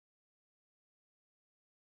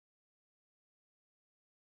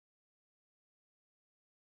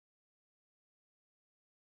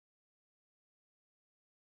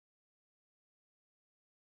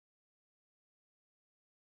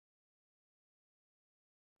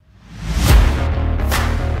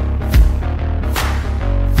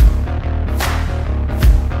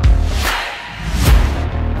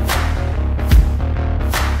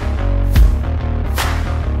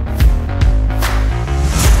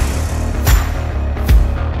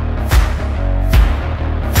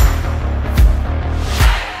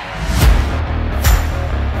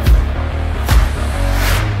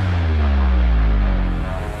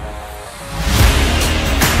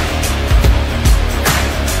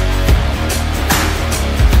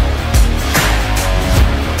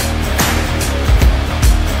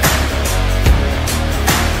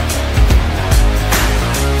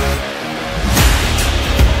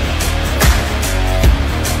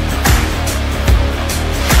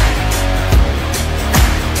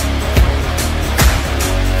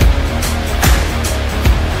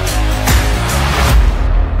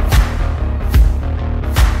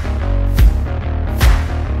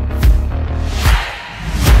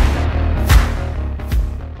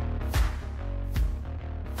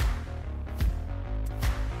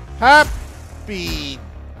Happy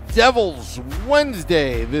Devils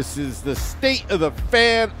Wednesday. This is the State of the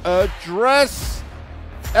Fan Address,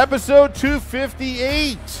 episode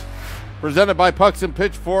 258, presented by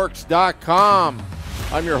pucksandpitchforks.com.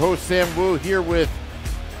 I'm your host, Sam Wu, here with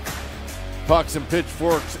Pucks and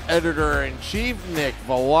Pitchforks editor-in-chief, Nick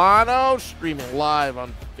Villano, streaming live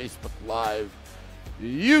on Facebook Live,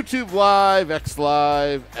 YouTube Live, X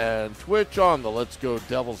Live, and Twitch on the Let's Go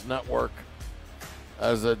Devils Network.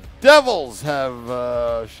 As the Devils have,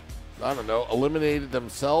 eliminated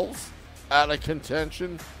themselves out of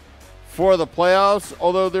contention for the playoffs,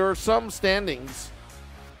 although there are some standings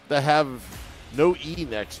that have no E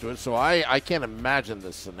next to it, so I can't imagine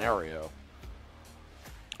this scenario.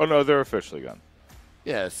 Oh, no, they're officially gone.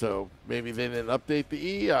 Yeah, so maybe they didn't update the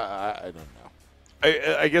E. I don't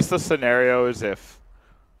know. I guess the scenario is if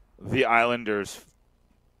the Islanders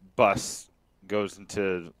bus goes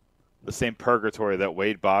into the same purgatory that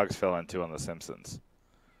Wade Boggs fell into on The Simpsons.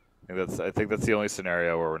 I think that's the only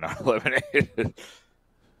scenario where we're not eliminated.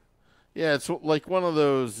 Yeah, it's like one of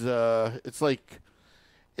those. It's like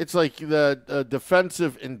the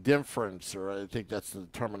defensive indifference, or I think that's the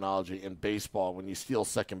terminology in baseball, when you steal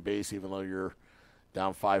second base even though you're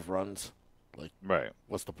down 5 runs. Like, right?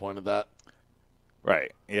 What's the point of that?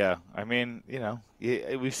 Right. Yeah. I mean,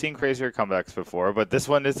 we've seen crazier comebacks before, but this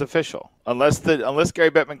one is official. Unless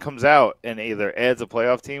Gary Bettman comes out and either adds a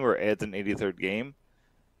playoff team or adds an 83rd game,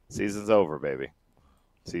 season's over, baby.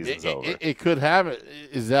 Season's over. It could happen.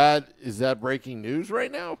 Is that breaking news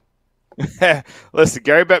right now? Listen,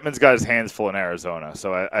 Gary Bettman's got his hands full in Arizona,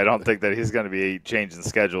 so I don't think that he's going to be changing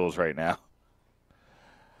schedules right now.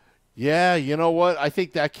 Yeah, you know what? I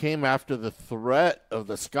think that came after the threat of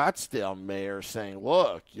the Scottsdale mayor saying,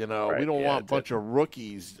 look, we don't want a bunch of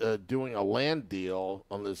rookies doing a land deal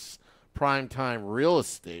on this primetime real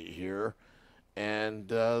estate here. And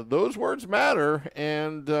those words matter.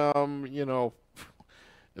 And, the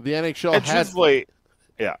NHL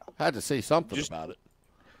had to say something about it.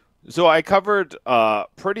 So I covered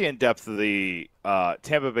pretty in-depth the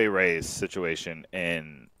Tampa Bay Rays situation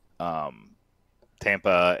in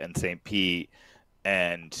Tampa and St. Pete,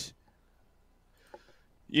 and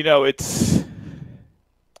it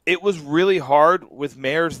was really hard with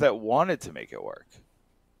mayors that wanted to make it work,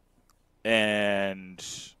 and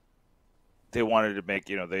they wanted to make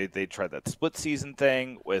they tried that split season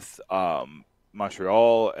thing with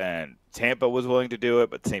Montreal, and Tampa was willing to do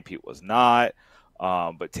it, but St. Pete was not.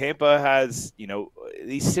 But Tampa has,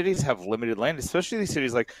 these cities have limited land, especially these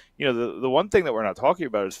cities like, the one thing that we're not talking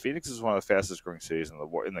about is Phoenix is one of the fastest growing cities in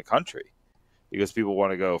the country, because people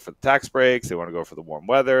want to go for the tax breaks, they want to go for the warm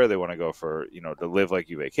weather, they want to go for, to live like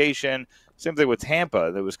you vacation. Same thing with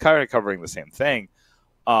Tampa, that was kind of covering the same thing.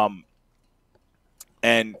 And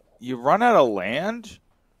you run out of land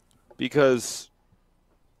because,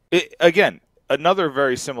 another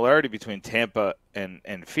very similarity between Tampa and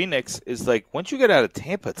Phoenix is, like, once you get out of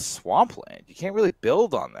Tampa, it's swampland. You can't really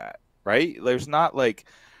build on that, right? There's not, like,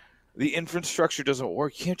 the infrastructure doesn't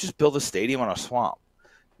work. You can't just build a stadium on a swamp.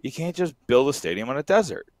 You can't just build a stadium on a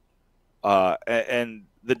desert. And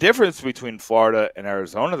the difference between Florida and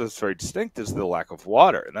Arizona that's very distinct is the lack of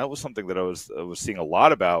water. And that was something that I was seeing a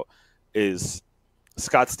lot about, is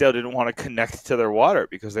Scottsdale didn't want to connect to their water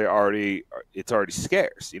because it's already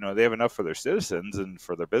scarce. They have enough for their citizens and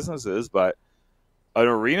for their businesses, but an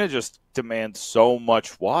arena just demands so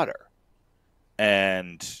much water,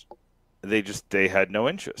 and they had no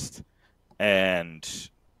interest. And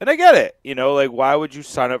I get it, like, why would you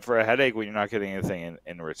sign up for a headache when you're not getting anything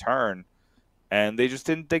in return? And they just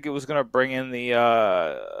didn't think it was going to bring in the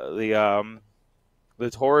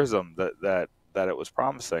tourism that it was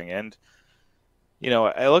promising. And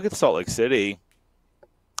I look at Salt Lake City,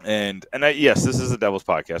 and yes, this is a Devils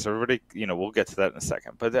podcast. Everybody, we'll get to that in a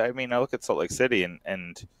second. But I look at Salt Lake City, and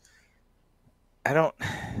the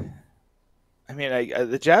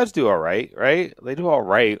Jazz do all right? They do all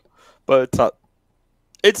right, but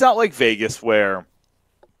it's not like Vegas where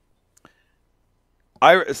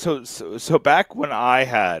so back when I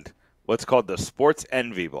had what's called the Sports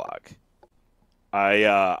Envy blog,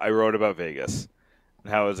 I wrote about Vegas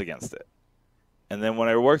and how I was against it. And then when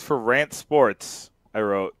I worked for Rant Sports, I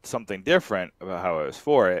wrote something different about how I was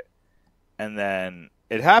for it. And then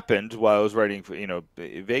it happened while I was writing for,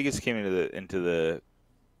 Vegas came into the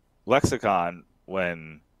lexicon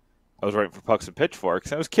when I was writing for Pucks and Pitchforks.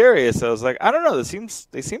 And I was curious. I was like, I don't know. They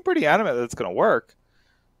seem pretty adamant that it's going to work.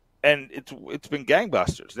 And it's been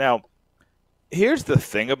gangbusters. Now, here's the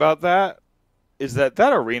thing about that, is that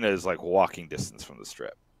arena is like walking distance from the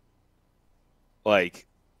Strip. Like,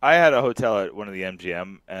 I had a hotel at one of the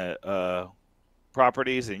MGM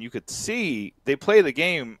properties, and you could see they play the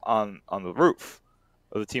game on the roof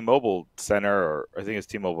of the T-Mobile Center, or I think it's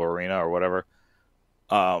T-Mobile Arena or whatever.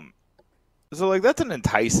 So like that's an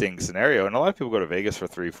enticing scenario, and a lot of people go to Vegas for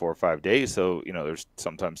 3, 4, 5 days. So there's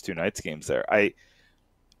sometimes 2 nights games there. I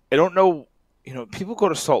don't know. People go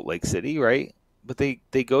to Salt Lake City, right? But they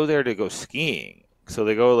go there to go skiing. So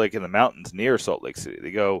they go like in the mountains near Salt Lake City.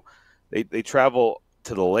 They travel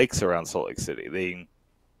to the lakes around Salt Lake City.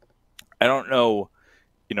 I don't know.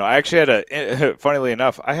 I actually had funnily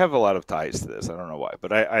enough, I have a lot of ties to this. I don't know why,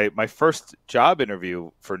 but my first job interview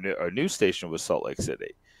for a news station was Salt Lake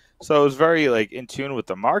City. So I was very like in tune with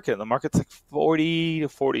the market. And the market's like 40 to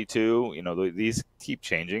 42. These keep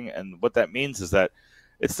changing. And what that means is that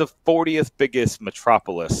it's the 40th biggest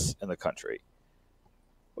metropolis in the country,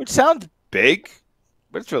 which sounds big,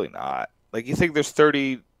 but it's really not. Like you think there's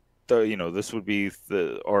 30, this would be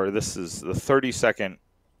this is the 32nd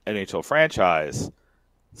NHL franchise.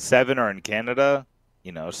 7 are in Canada,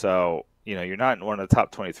 so you're not in one of the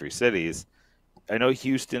top 23 cities. I know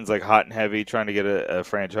Houston's like hot and heavy trying to get a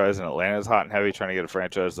franchise, and Atlanta's hot and heavy trying to get a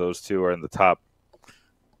franchise. Those two are in the top.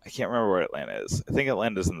 I can't remember where Atlanta is. I think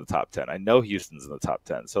Atlanta's in the top 10. I know Houston's in the top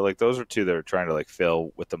 10. So like those are two that are trying to like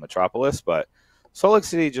fill with the metropolis, but Salt Lake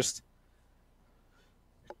City just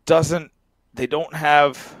doesn't. They don't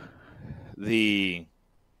have the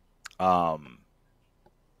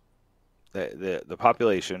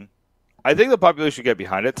population. I think the population should get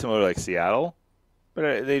behind it, similar to like Seattle,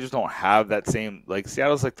 but they just don't have that same. Like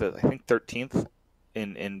Seattle's like I think 13th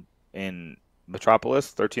in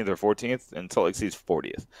metropolis, 13th or 14th, and Salt Lake City's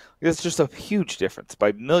 40th. It's just a huge difference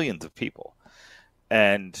by millions of people,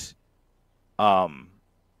 and beyond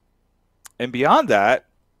that,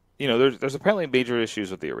 there's apparently major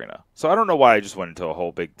issues with the arena. So I don't know why I just went into a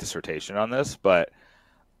whole big dissertation on this, but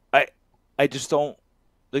I just don't.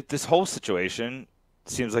 Like this whole situation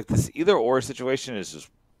seems like this either or situation is just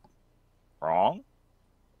wrong.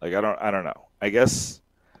 Like I don't know. I guess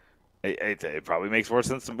it probably makes more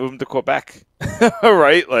sense to move them to Quebec,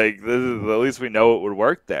 right? Like at least we know it would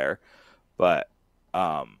work there. But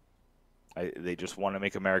they just want to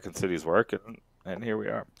make American cities work, and here we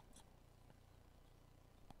are.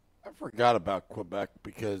 I forgot about Quebec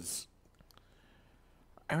because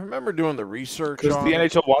I remember doing the research. Because the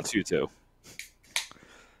NHL wants you to.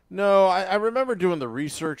 No, I remember doing the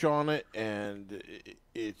research on it, and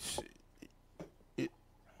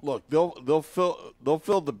look, they'll fill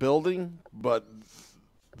the building, but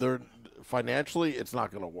they're financially it's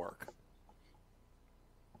not going to work.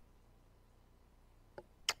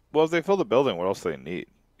 Well, if they fill the building, what else do they need?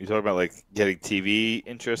 You talking about like getting TV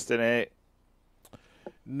interest in it?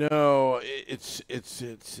 No, it's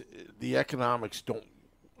the economics don't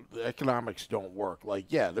work. Like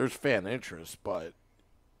yeah, there's fan interest, but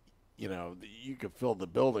you can fill the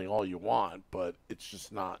building all you want, but it's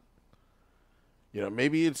just not.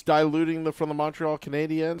 Maybe it's diluting from the Montreal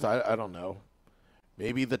Canadiens. I don't know.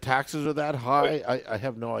 Maybe the taxes are that high. I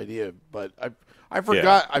have no idea. But I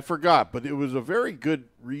forgot. Yeah. I forgot. But it was a very good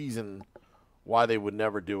reason why they would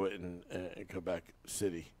never do it in Quebec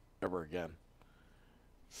City ever again.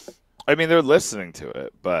 I mean, they're listening to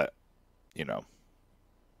it, but they're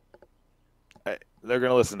going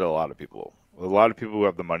to listen to a lot of people. A lot of people who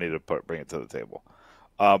have the money to bring it to the table.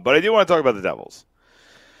 But I do want to talk about the Devils.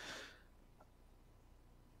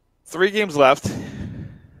 3 games left.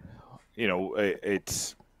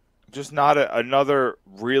 It's just not another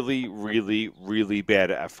really, really, really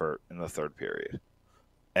bad effort in the third period.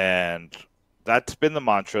 And that's been the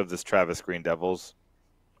mantra of this Travis Green Devils.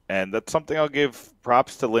 And that's something I'll give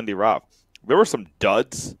props to Lindy Ruff. There were some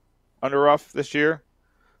duds under Ruff this year,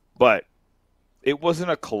 but it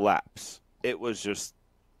wasn't a collapse. It was just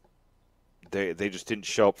they just didn't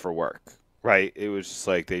show up for work, right? It was just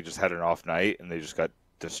like they just had an off night and they just got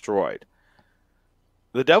destroyed.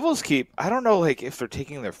 The Devils I don't know, like if they're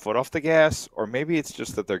taking their foot off the gas or maybe it's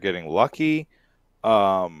just that they're getting lucky.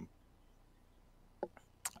 I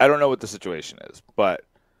don't know what the situation is, but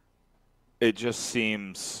it just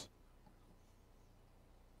seems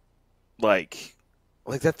like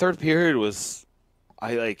that third period was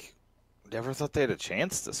I never thought they had a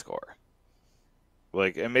chance to score.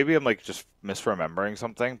 And maybe I'm just misremembering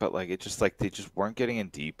something, but it just they just weren't getting in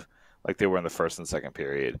deep like they were in the first and second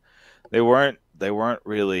period. They weren't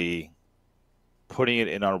really putting it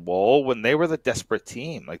in on Woll when they were the desperate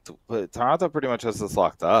team. Toronto pretty much has this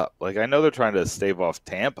locked up. I know they're trying to stave off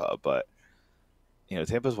Tampa, but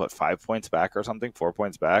Tampa's 5 points back or something, 4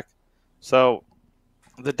 points back. So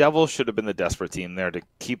the Devils should have been the desperate team there to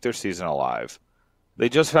keep their season alive. They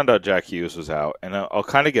just found out Jack Hughes was out, and I'll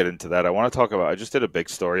kind of get into that. I want to talk about. I just did a big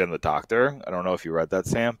story on the doctor. I don't know if you read that,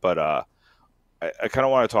 Sam, but I kind of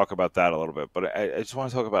want to talk about that a little bit. But I just want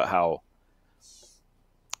to talk about how,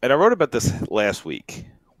 and I wrote about this last week,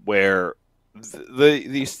 where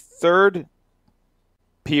these third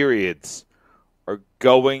periods are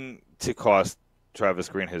going to cost Travis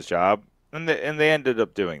Green his job, and they ended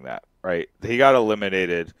up doing that, right? He got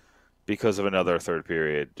eliminated because of another third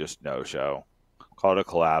period, just no show. Call it a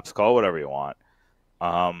collapse, call it whatever you want.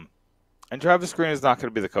 And Travis Green is not going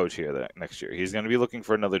to be the coach here next year. He's going to be looking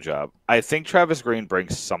for another job. I think Travis Green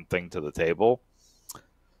brings something to the table,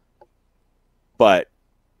 but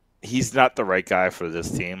he's not the right guy for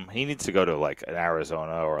this team. He needs to go to like an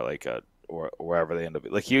Arizona or wherever they end up.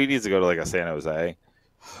 Like he needs to go to like a San Jose.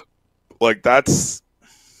 Like that's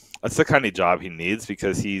the kind of job he needs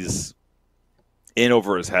because he's in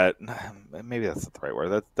over his head. Maybe that's not the right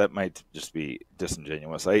word. That might just be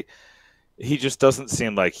disingenuous. He just doesn't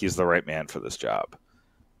seem like he's the right man for this job.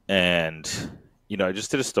 And I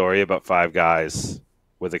just did a story about 5 guys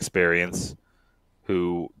with experience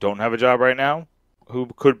who don't have a job right now, who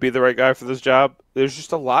could be the right guy for this job. There's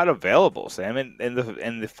just a lot available, Sam, and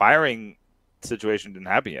the firing situation didn't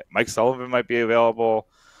happen yet. Mike Sullivan might be available.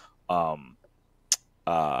 I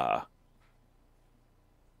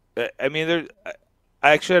mean,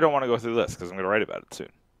 I don't want to go through this because I'm going to write about it soon,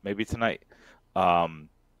 maybe tonight.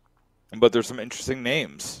 But there's some interesting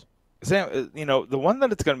names. Sam, the one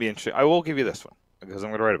that it's going to be interesting, I will give you this one because I'm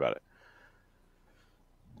going to write about it.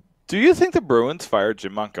 Do you think the Bruins fire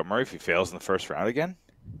Jim Montgomery if he fails in the first round again?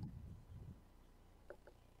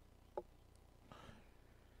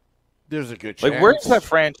 There's a good chance. Like, where's that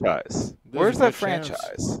franchise? Where's that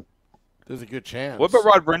franchise? There's a good chance. What about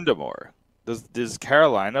Rod Brindamore? Does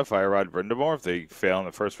Carolina fire Rod Brindamore if they fail in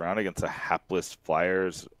the first round against a hapless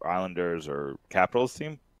Flyers, Islanders, or Capitals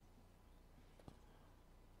team?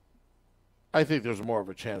 I think there's more of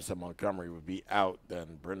a chance that Montgomery would be out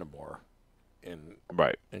than Brindamore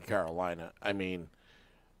in Carolina. I mean,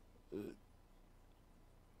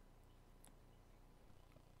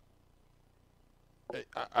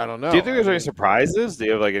 I don't know. Do you think there's any surprises? Do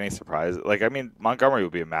you have like any surprises? Like, I mean, Montgomery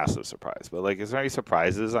would be a massive surprise, but like, is there any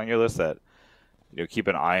surprises on your list that keep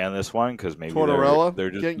an eye on this one because maybe Tortorella they're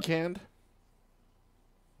just getting canned?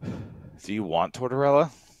 Do you want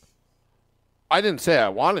Tortorella? I didn't say I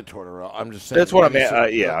wanted Tortorella. I'm just saying that's what I meant.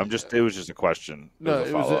 It was just a question. No,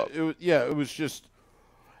 it was just,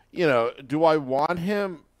 do I want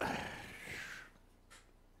him?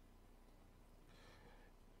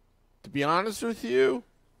 To be honest with you,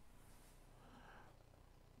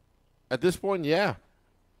 at this point, yeah.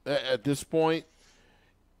 At this point,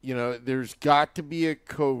 there's got to be a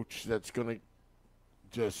coach that's going to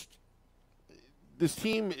just. This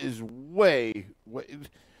team is way.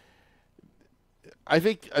 I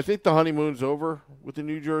think the honeymoon's over with the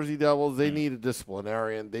New Jersey Devils. They need a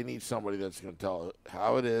disciplinarian. They need somebody that's going to tell it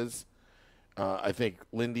how it is. I think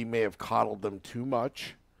Lindy may have coddled them too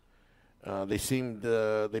much.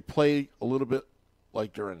 They play a little bit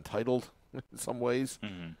like they're entitled in some ways,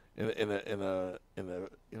 in a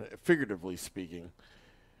figuratively speaking,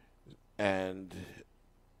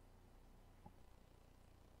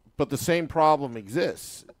 but the same problem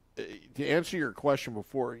exists. To answer your question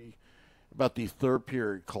before about these third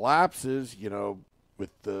period collapses, with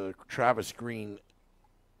the Travis Green,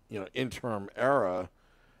 interim era,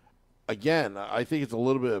 again, I think it's a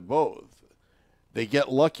little bit of both. They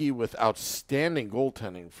get lucky with outstanding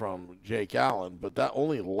goaltending from Jake Allen, but that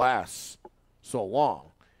only lasts so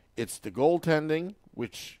long. It's the goaltending,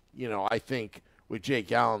 which, I think with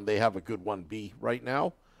Jake Allen, they have a good 1B right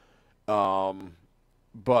now.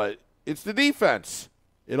 But it's the defense.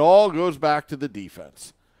 It all goes back to the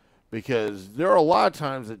defense. Because there are a lot of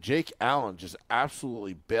times that Jake Allen just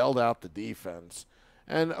absolutely bailed out the defense.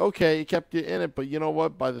 And, okay, he kept you in it, but you know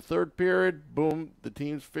what? By the third period, boom, the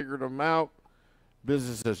teams figured him out.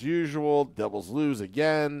 Business as usual. Devils lose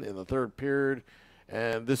again in the third period.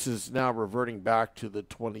 And this is now reverting back to the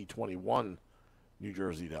 2021 New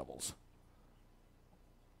Jersey Devils.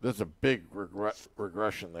 That's a big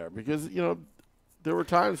regression there. Because, there were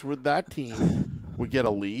times where that team would get a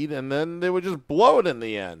lead, and then they would just blow it in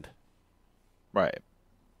the end. Right.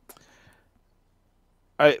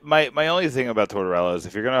 My only thing about Tortorella is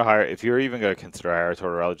if you're even going to consider hiring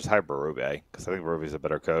Tortorella, just hire Berube because I think Berube's a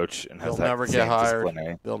better coach and has They'll never that get same hired.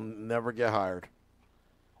 discipline. They'll never get hired.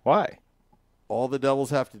 Why? All the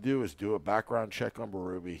Devils have to do is do a background check on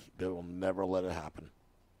Berube. They will never let it happen.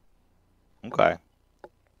 Okay.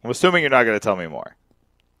 I'm assuming you're not going to tell me more.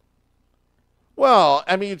 Well,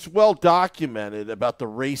 I mean, it's well documented about the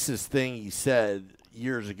racist thing he said,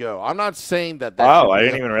 years ago. I'm not saying that. Oh, I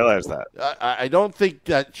didn't even realize that. I don't think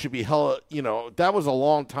that should be held. That was a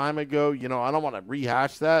long time ago. I don't want to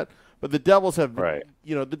rehash that. But the Devils have, Right.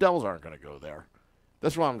 the Devils aren't going to go there.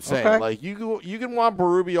 That's what I'm saying. Okay. Like you can want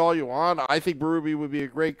Berube all you want. I think Berube would be a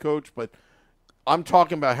great coach, but I'm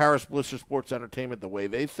talking about Harris Blitzer Sports Entertainment the way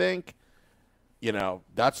they think.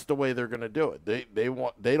 That's the way they're going to do it.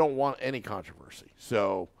 They don't want any controversy.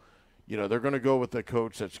 So, they're going to go with a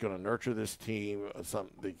coach that's going to nurture this team,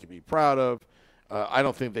 something they can be proud of. I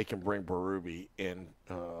don't think they can bring Berube in.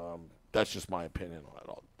 That's just my opinion on it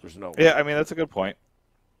all. There's no. Yeah, I mean that's a good point.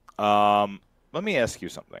 Let me ask you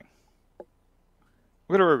something.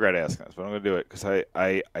 I'm going to regret asking this, but I'm going to do it because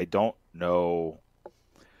I don't know.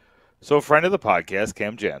 So a friend of the podcast,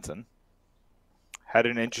 Cam Jansen, had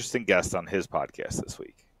an interesting guest on his podcast this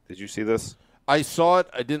week. Did you see this? I saw it.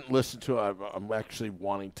 I didn't listen to it. I'm actually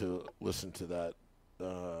wanting to listen to that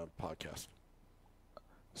podcast.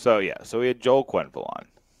 So we had Joel Quenneville on.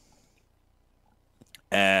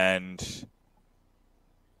 And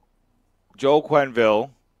Joel Quenneville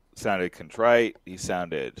sounded contrite. He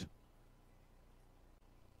sounded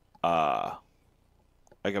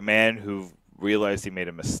like a man who realized he made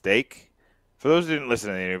a mistake. For those who didn't listen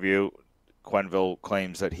to the interview, Quenneville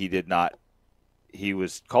claims that he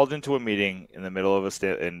was called into a meeting in the middle of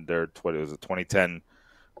in their 2010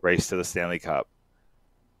 race to the Stanley Cup.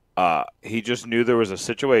 He just knew there was a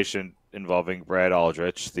situation involving Brad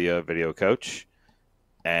Aldrich, the video coach,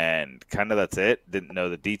 and kind of that's it. Didn't know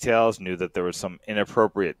the details, knew that there was some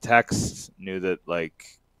inappropriate texts, knew that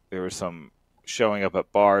there was some showing up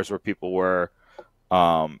at bars where people were,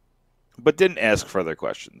 but didn't ask further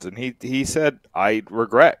questions. And he said, I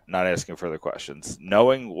regret not asking further questions,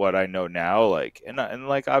 knowing what I know now. And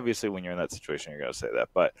obviously when you're in that situation, you're going to say that.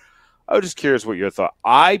 But I was just curious what your thought.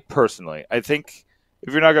 I think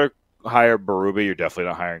if you're not going to hire Berube, you're definitely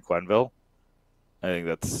not hiring Quenneville. I think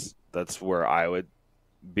that's where I would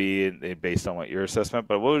be based on what your assessment.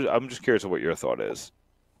 But I'm just curious what your thought is.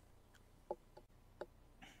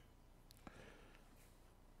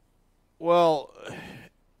 Well,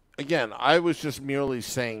 again, I was just merely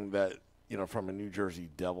saying that, from a New Jersey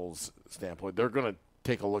Devils standpoint, they're going to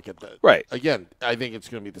take a look at that. Right. Again, I think it's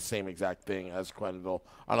going to be the same exact thing as Quenneville.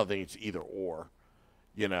 I don't think it's either or,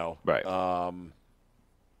 Right.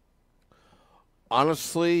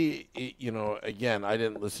 Honestly, again, I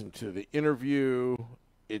didn't listen to the interview.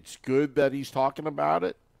 It's good that he's talking about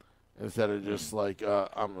it instead of just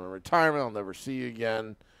I'm in retirement, I'll never see you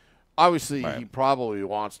again. Obviously, Right. He probably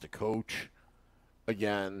wants to coach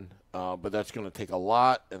again, but that's going to take a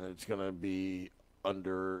lot, and it's going to be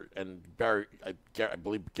under. And I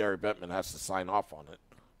believe Gary Bettman has to sign off on it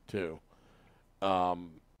too.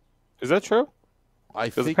 Is that true? I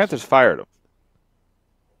Because the think, Panthers fired him.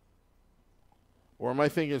 or am I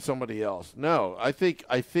thinking of somebody else? No, I think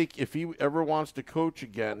if he ever wants to coach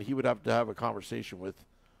again, he would have to have a conversation with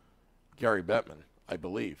Gary Bettman, I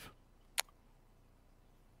believe.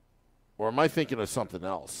 Or am I thinking of something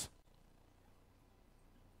else?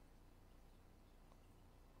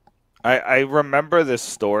 I remember this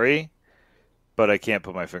story, but I can't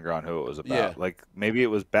put my finger on who it was about. Yeah. Maybe it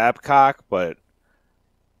was Babcock, but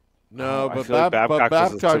No, I but feel like Babcock was a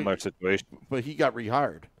Babcock, similar situation. but he got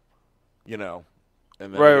rehired, and then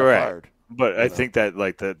Right, he got right. fired. But I think that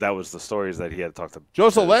that was the stories that he had talked to. Joe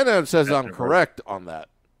Solana says Yeah, I'm correct on that.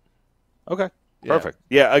 Okay, Yeah. perfect.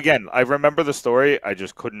 Yeah, again, I remember the story. I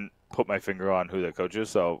just couldn't put my finger on who the coach is,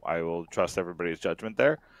 so I will trust everybody's judgment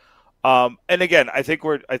there. And again, I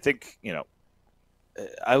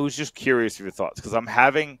was just curious of your thoughts because I'm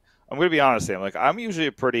going to be honest, Sam. I'm usually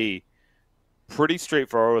a pretty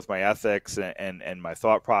straightforward with my ethics and my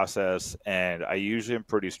thought process, and I usually am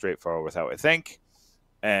pretty straightforward with how I think.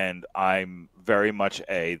 And I'm very much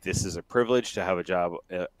this is a privilege to have a job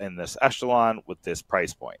in this echelon with this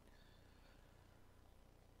price point.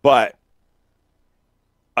 But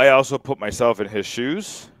I also put myself in his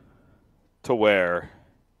shoes to where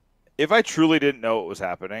if I truly didn't know what was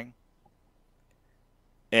happening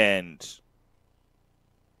and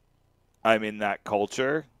I'm in that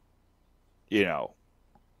culture, I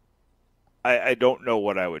don't know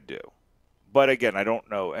what I would do. But again, I don't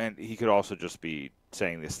know. And he could also just be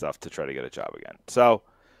saying this stuff to try to get a job again. So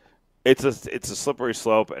it's a slippery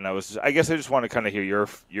slope. And I guess I just want to kind of hear your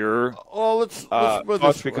let's put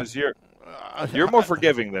thoughts this because you're more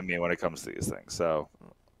forgiving than me when it comes to these things. So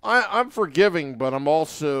I'm forgiving, but I'm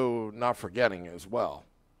also not forgetting as well.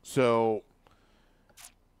 So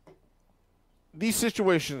these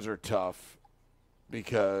situations are tough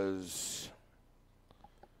because,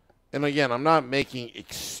 and again, I'm not making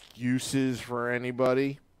excuses for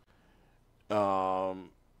anybody.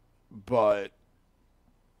 But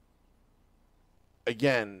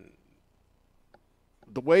again,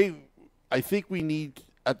 the way I think we need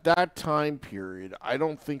at that time period, I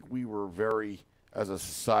don't think we were very, as a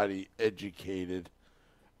society, educated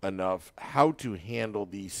enough how to handle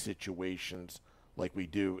these situations like we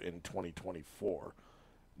do in 2024.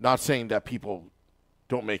 Not saying that people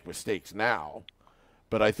don't make mistakes now,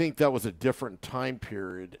 but I think that was a different time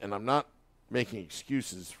period, and I'm not making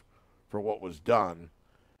excuses for what was done,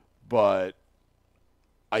 but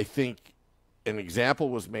I think an example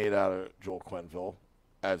was made out of Joel Quenneville,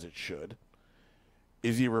 as it should.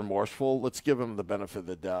 Is he remorseful? Let's give him the benefit of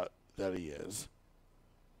the doubt that he is.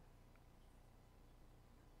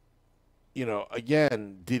 You know,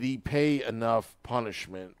 again, did he pay enough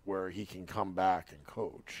punishment where he can come back and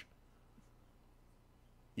coach?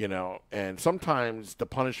 You know, and sometimes the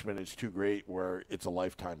punishment is too great where it's a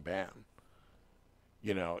lifetime ban.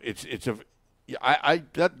 You know,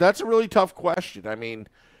 that's a really tough question. I mean,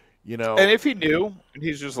 you know, and if he knew and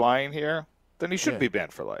he's just lying here, then he shouldn't be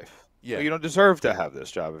banned for life. Yeah, you don't deserve to have this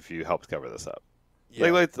job if you helped cover this up. Yeah.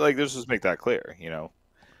 Like let's just make that clear. You know,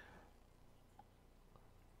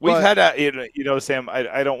 we've had you know, Sam.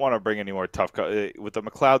 I don't want to bring any more tough with the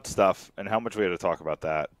McLeod stuff and how much we had to talk about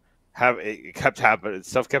that. It kept happening.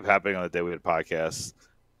 Stuff kept happening on the day we had podcasts,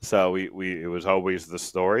 so it was always the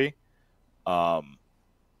story.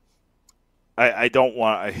 I don't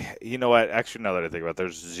want. You know what? Actually, now that I think about it,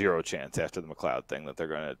 there's zero chance after the McLeod thing that they're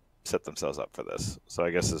going to set themselves up for this. So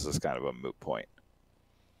I guess this is kind of a moot point.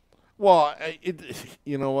 Well,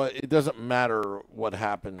 you know what? It doesn't matter what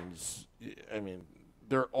happens. I mean,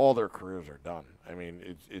 all their careers are done. I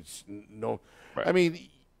mean, it's no. Right. I mean,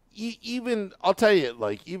 even I'll tell you,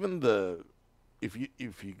 like even if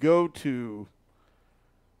you go to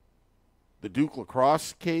the Duke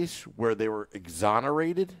lacrosse case where they were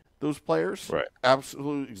exonerated, those players, right,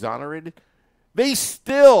 absolutely exonerated, they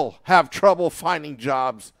still have trouble finding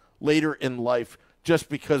jobs later in life just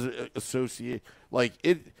because associate like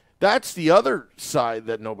it. That's the other side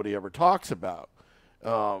that nobody ever talks about.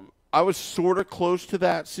 I was sort of close to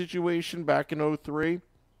that situation back in 2003.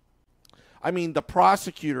 I mean, the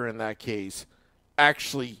prosecutor in that case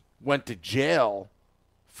actually went to jail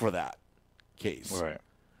for that case. Right.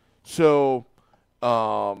 So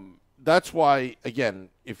that's why, again,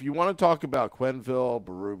 if you want to talk about Quenneville,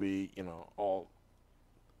 Berube, you know,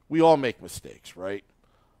 we all make mistakes, right?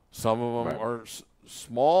 Some of them are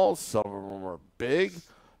small, some of them are big,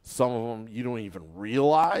 some of them you don't even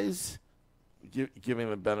realize, giving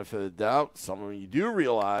the benefit of the doubt. Some of them you do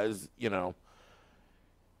realize, you know,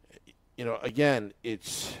 again,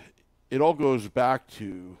 it all goes back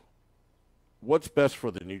to what's best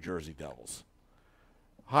for the New Jersey Devils.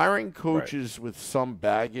 Hiring coaches with some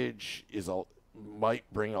baggage might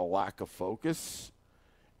bring a lack of focus,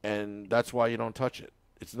 and that's why you don't touch it.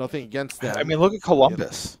 It's nothing against them. I mean, look at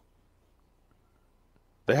Columbus.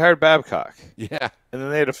 They hired Babcock. Yeah, and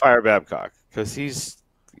then they had to fire Babcock because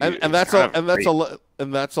that's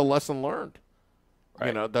a lesson learned. Right.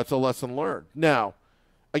 You know, that's a lesson learned. Now,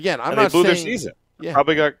 again, I'm not saying their season. Yeah.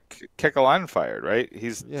 Probably got Kekalainen fired, right?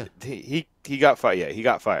 He got fired. Yeah, he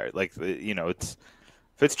got fired. Like, you know, it's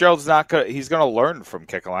Fitzgerald's not gonna. He's gonna learn from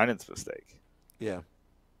Kekalainen's mistake. Yeah.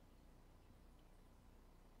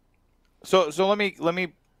 So let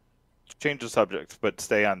me change the subject, but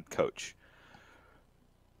stay on coach.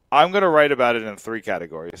 I'm gonna write about it in 3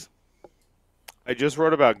 categories. I just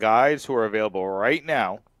wrote about guys who are available right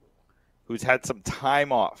now, who's had some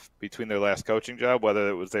time off between their last coaching job, whether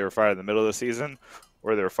it was they were fired in the middle of the season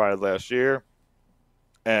or they were fired last year,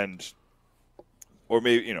 or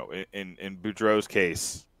maybe, you know, in Boudreau's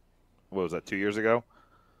case, what was that, 2 years ago?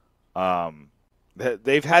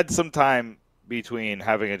 They've had some time between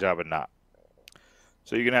having a job and not.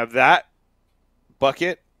 So you can have that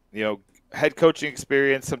bucket, you know, head coaching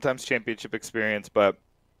experience, sometimes championship experience, but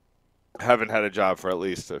haven't had a job for at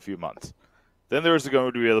least a few months. Then there's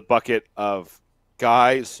going to be the bucket of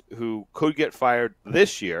guys who could get fired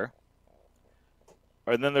this year,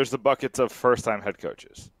 and then there's the buckets of first-time head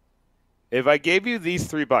coaches. If I gave you these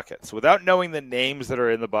 3 buckets, without knowing the names that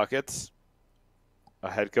are in the buckets, a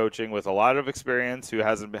head coaching with a lot of experience who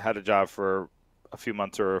hasn't had a job for a few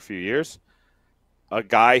months or a few years, a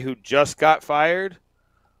guy who just got fired,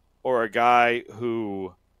 or a guy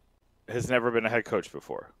who has never been a head coach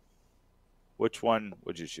before, which one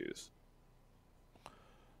would you choose?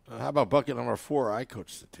 How about bucket number 4? I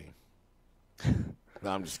coached the team.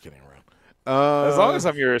 No, I'm just kidding around. As long as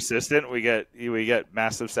I'm your assistant, we get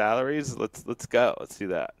massive salaries. Let's go. Let's do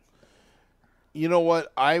that. You know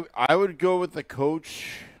what? I would go with the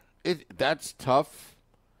coach. That's tough.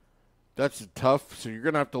 That's tough. So you're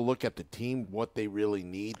going to have to look at the team, what they really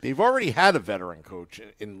need. They've already had a veteran coach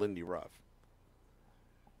in Lindy Ruff.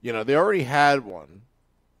 You know, they already had one,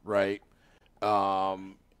 right?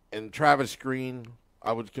 And Travis Green,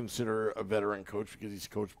 I would consider a veteran coach because he's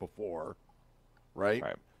coached before, right?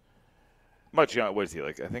 Right. Much young. What is he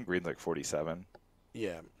like? I think Green's like 47.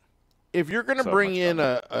 Yeah. If you're going to bring in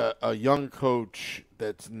a young coach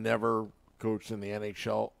that's never coached in the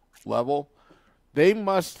NHL level, they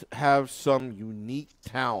must have some unique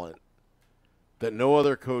talent that no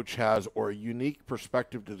other coach has or a unique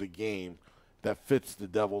perspective to the game that fits the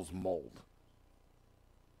Devils' mold,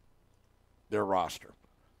 their roster.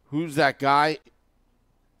 Who's that guy?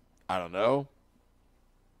 I don't know.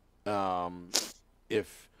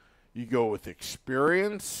 If you go with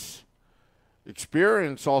experience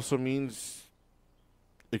also means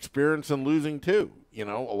experience in losing too. You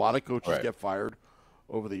know, a lot of coaches get fired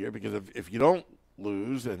over the year because if you don't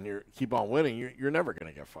lose and you keep on winning, you're never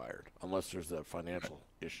going to get fired unless there's a financial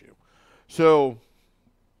issue. So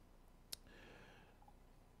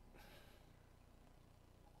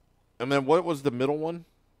and then what was the middle one?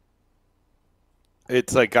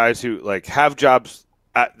 It's like guys who like have jobs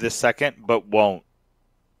at this second but won't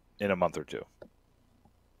in a month or two.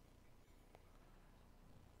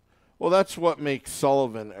 Well, that's what makes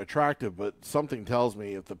Sullivan attractive, but something tells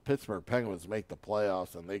me if the Pittsburgh Penguins make the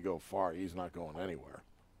playoffs and they go far, he's not going anywhere.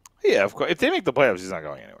 Yeah, of course. If they make the playoffs, he's not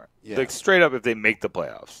going anywhere. Yeah. Like straight up, if they make the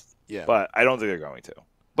playoffs. Yeah. But I don't think they're going to.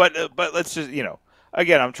 But let's just, you know,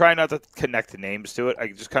 again, I'm trying not to connect names to it. I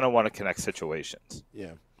just kind of want to connect situations.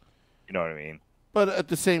 Yeah. You know what I mean? But at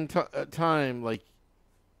the same time, like,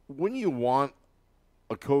 when you want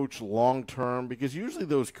a coach long term, because usually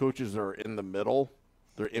those coaches are in the middle,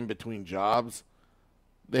 they're in between jobs,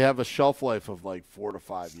 they have a shelf life of like 4 to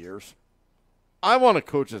 5 years. I want a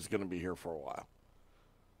coach that's going to be here for a while.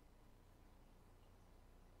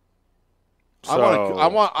 So, I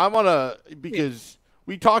want to because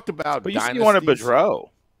we talked about. But dynasties. you want a Boudreau.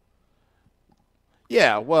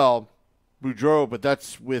 Yeah, well, Boudreau, but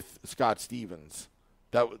that's with Scott Stevens.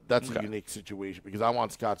 That's a unique situation because I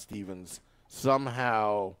want Scott Stevens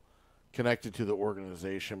somehow connected to the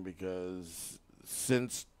organization because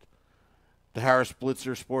since the Harris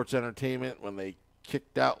Blitzer Sports Entertainment, when they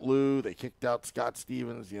kicked out Lou, they kicked out Scott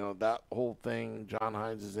Stevens, you know, that whole thing, John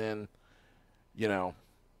Hines is in, you know,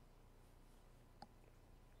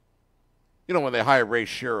 when they hired Ray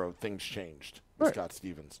Shero, things changed with Scott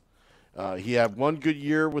Stevens. He had one good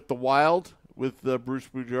year with the Wild with Bruce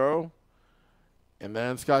Boudreau, and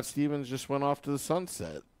then Scott Stevens just went off to the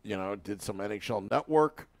sunset. You know, did some NHL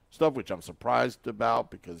Network stuff, which I'm surprised about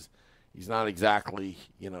because he's not exactly,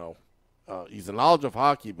 you know, he's a knowledge of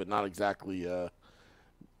hockey, but not exactly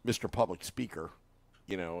Mr. Public Speaker,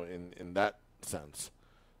 you know, in that sense.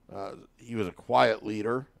 He was a quiet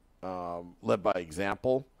leader, led by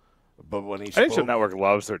example. But when he spoke, NHL Network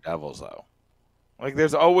loves their Devils, though. Like,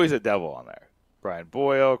 there's always a Devil on there. Brian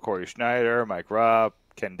Boyle, Corey Schneider, Mike Rupp,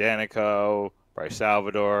 Ken Danico, Bryce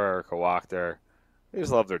Salvador, Erica Wachter. They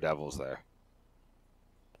just love their Devils there.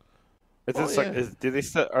 Are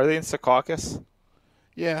they in Secaucus?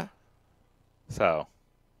 Yeah. So,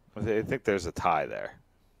 I think there's a tie there.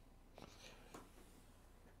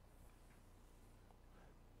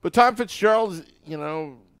 But Tom Fitzgerald, you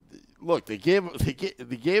know, look, they gave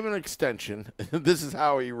an extension. This is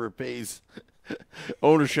how he repays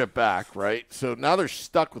ownership back, right? So now they're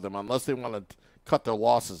stuck with him unless they want to cut their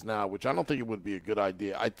losses now, which I don't think it would be a good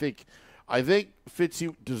idea. I think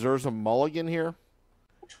Fitzy deserves a mulligan here,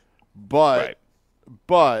 but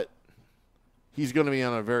he's going to be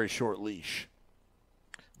on a very short leash.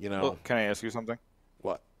 You know. Well, can I ask you something?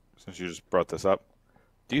 What? Since you just brought this up,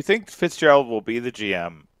 do you think Fitzgerald will be the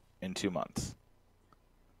GM in 2 months?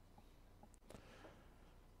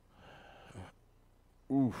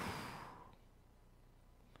 Oof.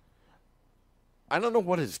 I don't know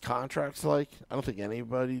what his contract's like. I don't think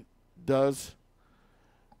anybody does.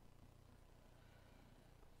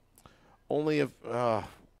 Only if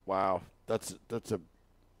wow, that's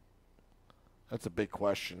a big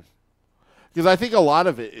question. Because I think a lot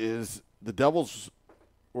of it is the Devils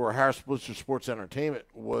or Harris Blitzer Sports Entertainment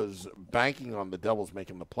was banking on the Devils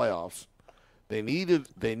making the playoffs. They needed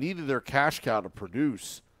their cash cow to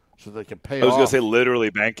produce so they can pay off. I was going to say literally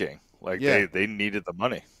banking. Like they needed the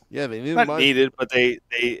money. Yeah, they needed Not money. needed, but they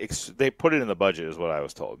put it in the budget is what I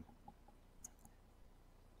was told.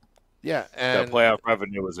 Yeah, and the playoff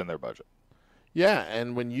revenue was in their budget. Yeah,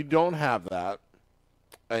 and when you don't have that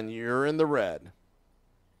and you're in the red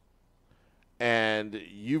and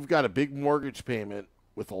you've got a big mortgage payment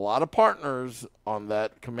with a lot of partners on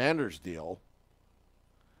that Commanders deal,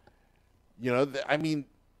 I mean,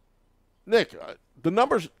 Nick, the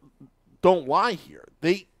numbers don't lie here.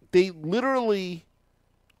 They literally,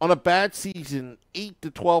 on a bad season, 8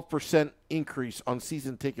 to 12% increase on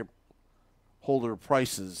season ticket holder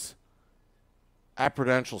prices at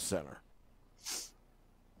Prudential Center.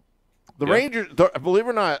 The Rangers, believe it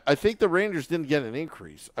or not, I think the Rangers didn't get an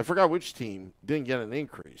increase. I forgot which team didn't get an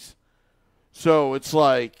increase. So it's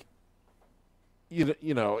like,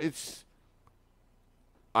 it's,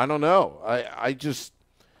 I don't know. I just,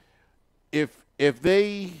 if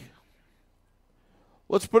they,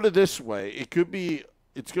 let's put it this way, it's going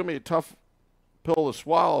to be a tough pill to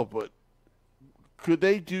swallow, but could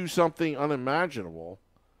they do something unimaginable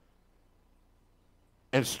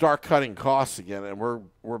and start cutting costs again, and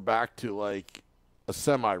we're back to like a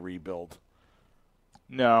semi-rebuild?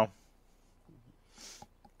 No.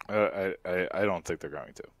 I don't think they're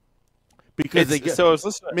going to. Because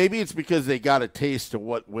maybe it's because they got a taste of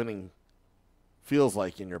what winning feels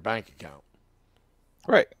like in your bank account.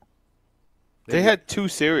 Right. They had 2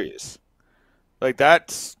 series. Like,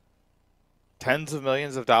 that's tens of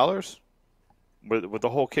millions of dollars with the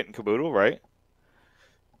whole kit and caboodle, right?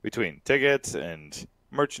 Between tickets and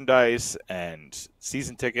merchandise and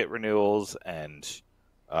season ticket renewals and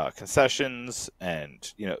concessions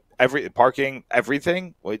and every parking,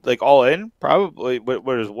 everything, like all in, probably. What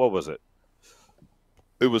was it?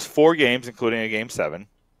 It was 4 games, including a game 7,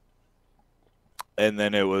 and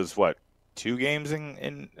then it was 2 games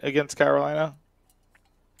in against Carolina.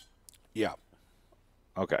 Yeah.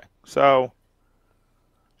 Okay, so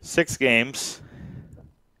 6 games.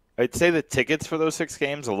 I'd say the tickets for those 6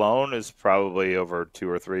 games alone is probably over $2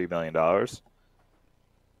 or $3 million,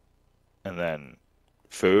 and then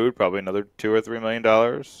food probably another $2 or $3 million,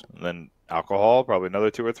 and then alcohol probably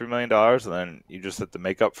another $2 or $3 million, and then you just have to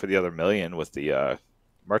make up for the other $1 million with the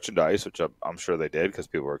merchandise, which I'm sure they did because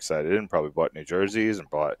people were excited and probably bought new jerseys and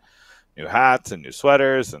bought new hats and new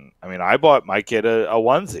sweaters. And I mean, I bought my kid a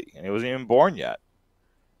onesie, and he wasn't even born yet.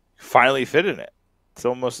 Finally fit in it.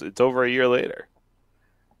 It's over a year later.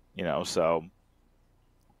 So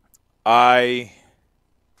I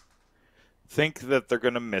think that they're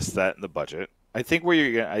going to miss that in the budget. I think where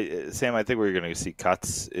you're going, Sam. I think where you're going to see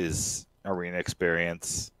cuts is arena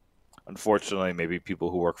experience. Unfortunately, maybe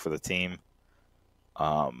people who work for the team.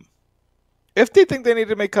 If they think they need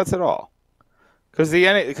to make cuts at all, because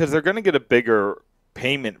they're going to get a bigger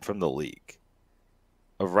payment from the league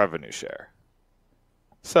of revenue share.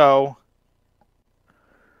 So,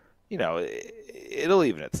 it'll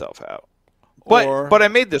even itself out. But I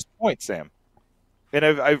made this point, Sam, and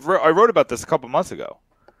I wrote about this a couple months ago.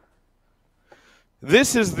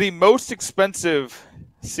 This is the most expensive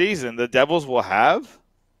season the Devils will have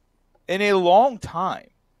in a long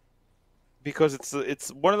time, because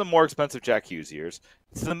it's one of the more expensive Jack Hughes years.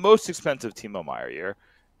 It's the most expensive Timo Meier year.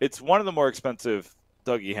 It's one of the more expensive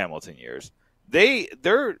Dougie Hamilton years.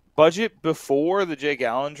 Their budget before the Jake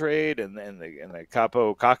Allen trade and the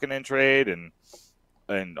Capo Kakinen trade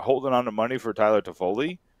and holding on to money for Tyler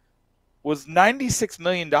Toffoli was $96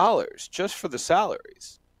 million just for the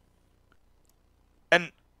salaries.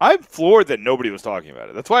 And I'm floored that nobody was talking about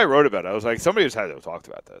it. That's why I wrote about it. I was like, somebody just had to have talked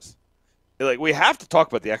about this. Like, we have to talk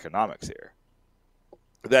about the economics here.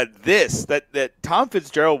 That Tom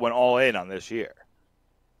Fitzgerald went all in on this year,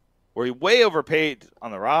 where he way overpaid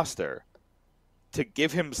on the roster to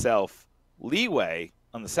give himself leeway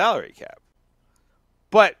on the salary cap.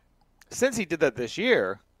 But since he did that this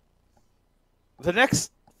year, the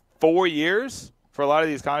next 4 years for a lot of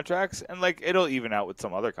these contracts, and it'll even out with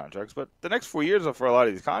some other contracts, but the next 4 years for a lot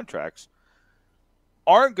of these contracts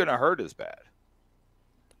aren't going to hurt as bad.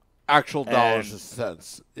 Actual dollars and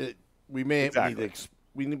cents. We may need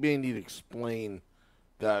to explain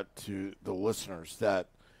that to the listeners, that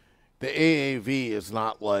the AAV is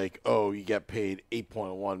not like, oh, you get paid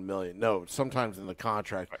 $8.1 million. No, sometimes in the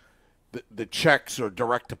contract, the checks or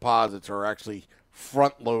direct deposits are actually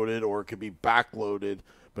front loaded, or it could be back loaded.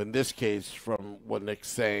 But in this case, from what Nick's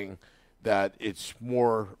saying, that it's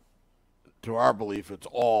more, to our belief, it's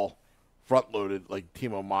all front loaded, like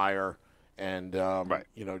Timo Meier and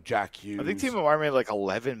Jack Hughes. I think Timo Meier made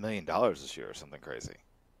 $11 million this year or something crazy.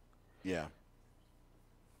 Yeah.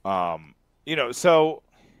 So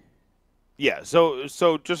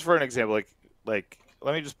just for an example, like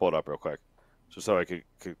let me just pull it up real quick, just so I could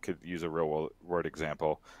use a real world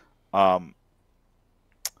example.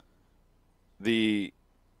 The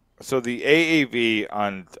AAV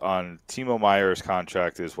on Timo Meier's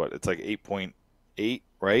contract is what? It's 8.8,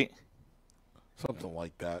 right? Something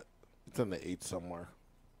like that. It's in the 8 somewhere.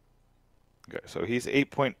 Okay, so he's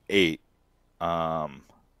 8.8.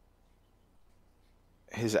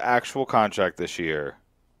 his actual contract this year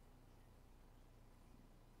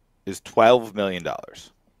is $12 million.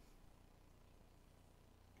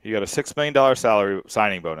 He got a $6 million salary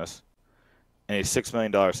signing bonus and a $6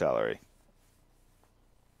 million salary.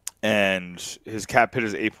 And his cap hit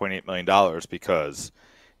is $8.8 million because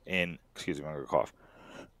excuse me, I'm going to cough.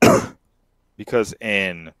 Because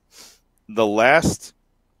in the last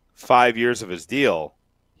 5 years of his deal,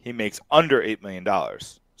 he makes under $8 million.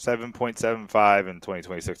 7.75 in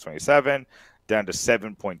 2026-27, down to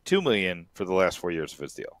 7.2 million for the last 4 years of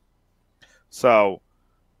his deal. So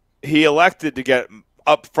he elected to get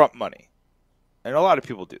upfront money, and a lot of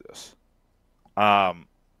people do this.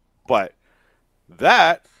 But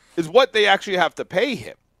that is what they actually have to pay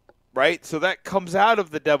him, right? So that comes out of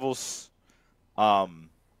the Devils' budget,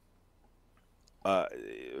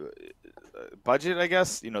 I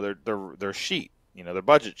guess. You know, their sheet, you know, their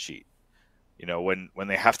budget sheet. You know, when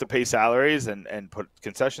they have to pay salaries and put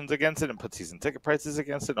concessions against it and put season ticket prices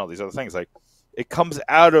against it and all these other things, like, it comes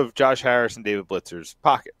out of Josh Harris and David Blitzer's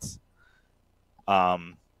pockets.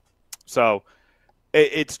 So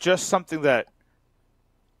it's just something that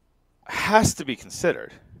has to be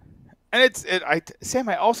considered. And Sam,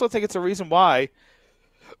 I also think it's a reason why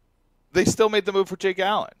they still made the move for Jake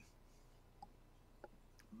Allen.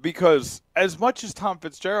 Because as much as Tom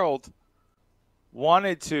Fitzgerald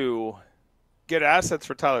wanted to get assets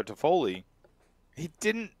for Tyler Toffoli, he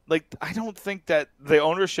didn't, I don't think that the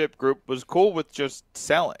ownership group was cool with just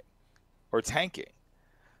selling or tanking.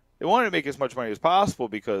 They wanted to make as much money as possible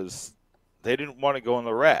because they didn't want to go in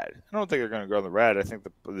the red. I don't think they're going to go in the red. I think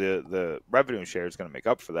the revenue share is going to make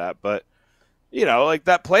up for that. But, you know,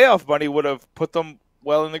 that playoff money would have put them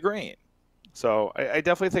well in the green. So I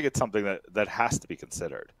definitely think it's something that has to be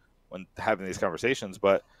considered when having these conversations.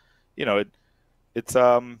 But, you know, it's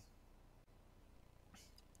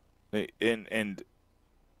and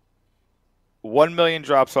 1 million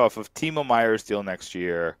drops off of Timo Meyer's deal next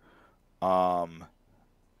year.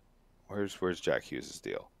 Where's Jack Hughes'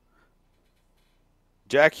 deal?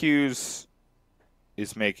 Jack Hughes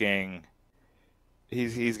is making.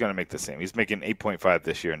 He's going to make the same. He's making 8.5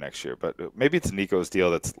 this year and next year, but maybe it's Nico's deal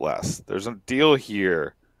that's less. There's a deal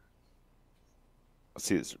here. Let's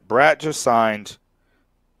see this. Bratt just signed,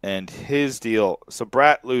 and his deal. So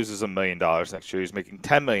Bratt loses $1 million next year. He's making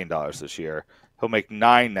 $10 million this year. He'll make $9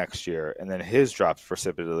 million next year, and then his drops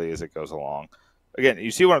precipitously as it goes along. Again,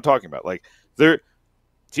 you see what I'm talking about.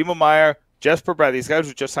 Timo Meier, Jesper Bratt, these guys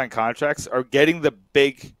who just signed contracts are getting the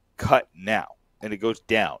big cut now, and it goes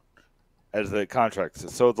down as the contracts.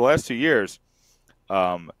 So the last 2 years,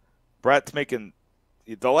 Bratt's making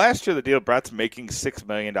the last year of the deal. Bratt's making $6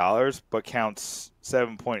 million, but counts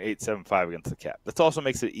 7.875 against the cap. That also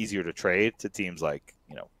makes it easier to trade to teams like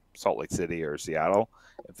Salt Lake City or Seattle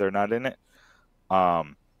if they're not in it.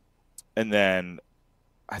 And then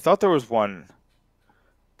I thought there was one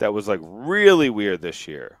that was really weird this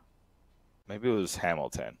year. Maybe it was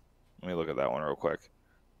Hamilton. Let me look at that one real quick.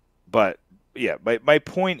 But yeah, my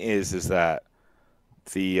point is that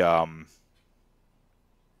the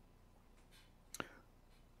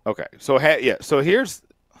okay, so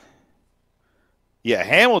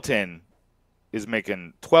Hamilton is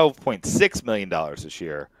making $12.6 million this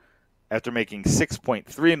year after making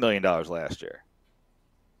 $6.3 million last year.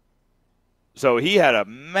 So he had a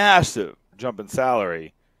massive jump in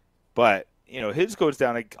salary, but his goes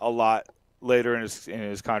down a lot later in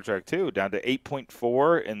his contract too, down to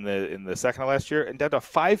 8.4 in the second of last year, and down to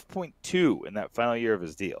 5.2 in that final year of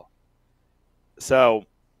his deal. So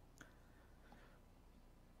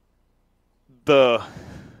the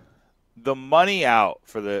money out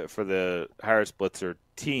for the Harris Blitzer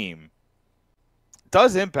team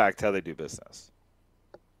does impact how they do business.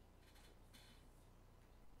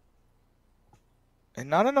 And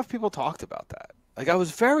not enough people talked about that. I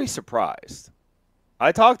was very surprised.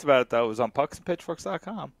 I talked about it, though. It was on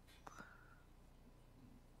pucksandpitchforks.com.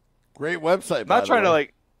 Great website, I'm not trying to,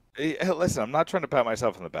 listen, I'm not trying to pat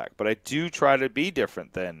myself on the back, but I do try to be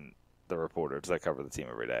different than the reporters that cover the team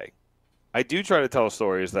every day. I do try to tell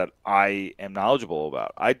stories that I am knowledgeable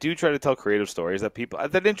about. I do try to tell creative stories that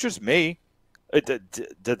interest me. I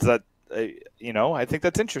think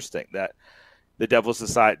that's interesting that the Devils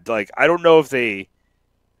decide, I don't know if they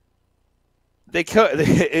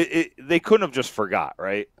couldn't have just forgot,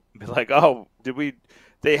 right? Be like, oh,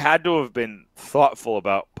 they had to have been thoughtful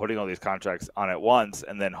about putting all these contracts on at once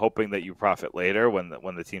and then hoping that you profit later when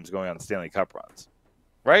the team's going on Stanley Cup runs,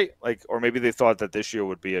 right? Or maybe they thought that this year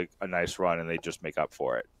would be a nice run and they just make up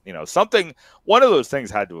for it. One of those things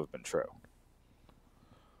had to have been true.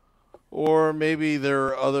 or maybe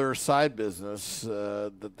their other side business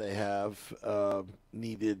that they have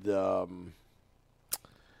needed some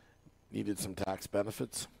tax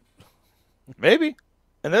benefits. Maybe,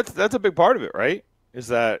 and that's a big part of it, right? Is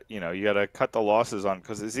that you got to cut the losses on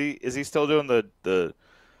because is he still doing the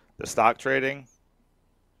stock trading?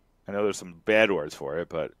 I know there's some bad words for it,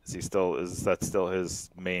 but is that still his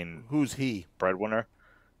main Who's he? breadwinner?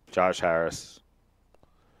 Josh Harris.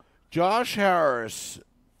 Josh Harris.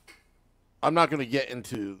 I'm not going to get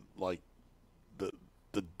into like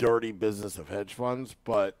the dirty business of hedge funds,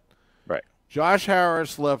 but Right. Josh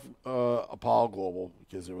Harris left Apollo Global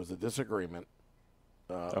because there was a disagreement.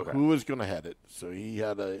 Okay. Who was going to head it? So he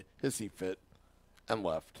had a hissy fit and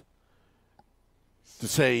left to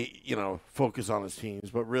say, focus on his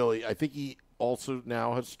teams. But really, I think he also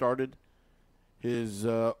now has started his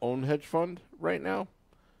own hedge fund right now.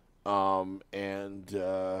 And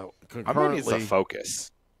concurrently, My man needs to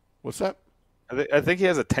focus. What's that? I think he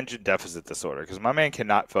has attention deficit disorder because my man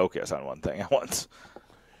cannot focus on one thing at once.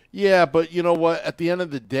 Yeah, but you know what? At the end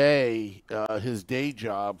of the day, his day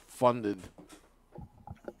job funded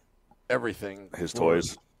everything. His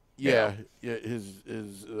toys. Yeah,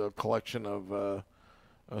 his collection of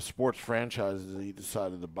sports franchises that he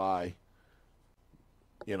decided to buy.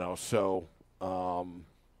 So.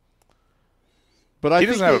 But he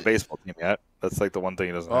doesn't have a baseball team yet. That's like the one thing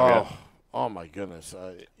he doesn't have yet. Oh my goodness!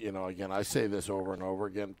 Again, I say this over and over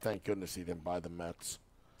again. Thank goodness he didn't buy the Mets.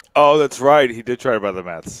 Oh, that's right. He did try to buy the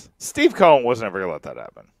Mets. Steve Cohen wasn't ever going to let that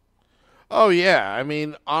happen. Oh, yeah. I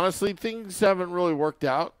mean, honestly, things haven't really worked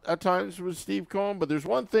out at times with Steve Cohen, but there's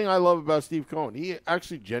one thing I love about Steve Cohen. He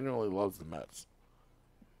actually genuinely loves the Mets.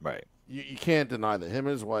 Right. You can't deny that. Him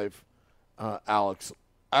and his wife, Alex,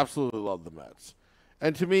 absolutely love the Mets.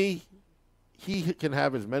 And to me, he can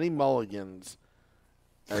have as many mulligans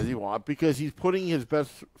as he wants because he's putting his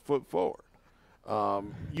best foot forward.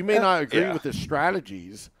 You may not agree with his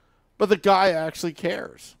strategies, but the guy actually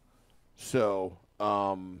cares. So,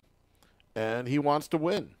 and he wants to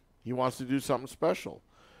win. He wants to do something special.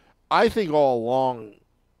 I think all along,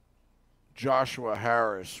 Joshua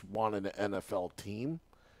Harris wanted an NFL team,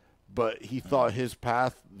 but he thought his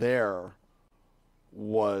path there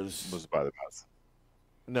was by the Mets.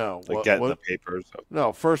 No. Like getting the papers.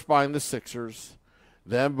 No, first buying the Sixers,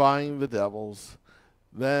 then buying the Devils,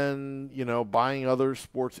 then, buying other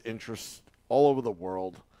sports interests all over the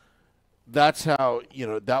world. That's how,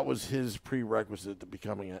 that was his prerequisite to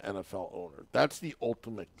becoming an NFL owner. That's the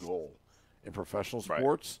ultimate goal in professional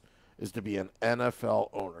sports is to be an NFL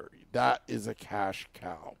owner. That is a cash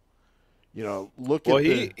cow. He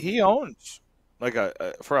owns,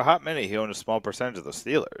 for a hot minute, he owned a small percentage of the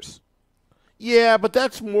Steelers. Yeah, but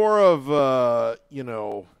that's more of,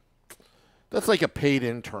 that's like a paid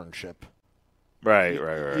internship. Right.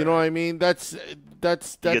 You know what I mean? That's you get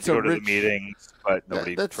to go to the meetings, but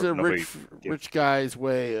nobody. That's a rich guy's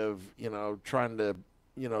way of trying to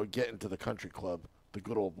get into the country club, the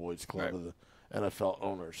good old boys club of the NFL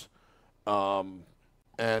owners.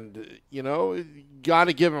 And got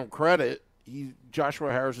to give him credit.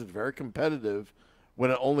 Joshua Harris is very competitive when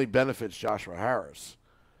it only benefits Joshua Harris.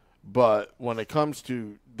 But when it comes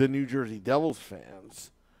to the New Jersey Devils fans,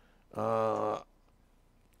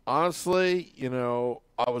 honestly,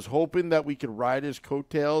 I was hoping that we could ride his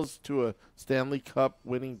coattails to a Stanley Cup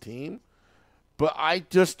winning team, but I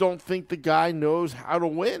just don't think the guy knows how to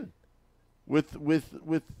win with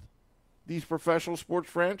these professional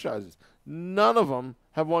sports franchises. None of them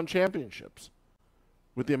have won championships.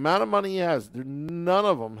 With the amount of money he has, none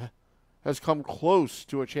of them has come close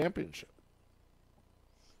to a championship.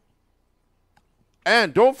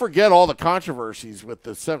 And don't forget all the controversies with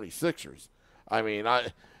the 76ers. I mean,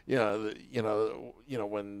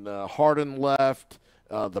 when Harden left,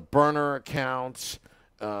 the burner accounts,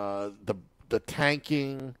 the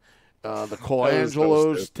tanking, the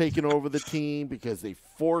Colangelos taking over the team because the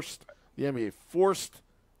NBA forced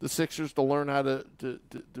the Sixers to learn how to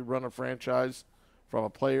run a franchise from a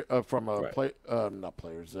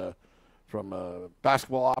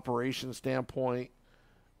basketball operations standpoint.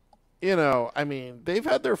 I mean, they've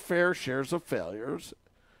had their fair shares of failures,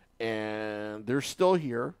 and they're still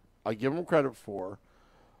here. I give them credit for.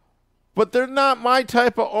 But they're not my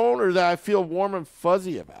type of owner that I feel warm and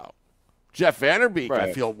fuzzy about. Jeff Vanderbeek,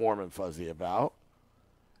 I feel warm and fuzzy about.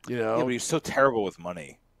 Yeah, but he's so terrible with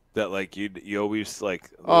money that, you always, Jeff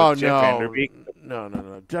Vanderbeek.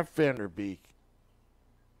 No. Jeff Vanderbeek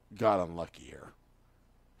got unlucky here.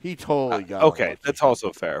 He totally got unlucky. Okay, that's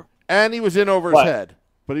also fair. And he was in over his head.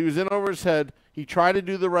 But he was in over his head. He tried to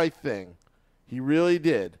do the right thing. He really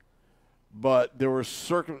did. but there were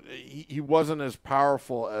he wasn't as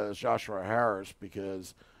powerful as Joshua Harris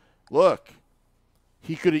because, look,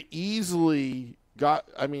 he could have easily got.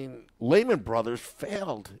 I mean, Lehman Brothers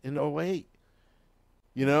failed in '08.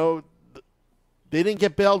 You know, they didn't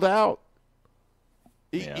get bailed out.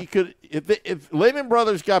 He could if Lehman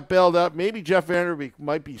Brothers got bailed out, maybe Jeff Vanderbeek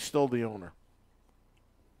might be still the owner.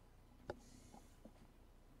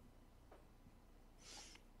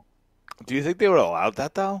 Do you think they would have allowed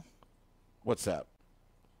that though? What's that?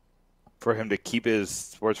 For him to keep his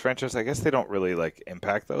sports franchise? I guess they don't really like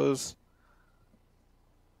impact those.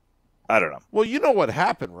 I don't know. Well, you know what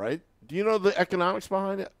happened, right? Do you know the economics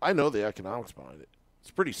behind it? I know the economics behind it.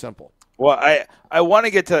 It's pretty simple. Well, I want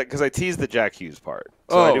to get to that because I teased the Jack Hughes part.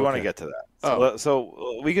 So I do want to get to that.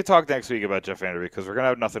 So we could talk next week about Jeff Vanderbeek because we're going to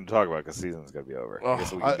have nothing to talk about because the season's going to be over. I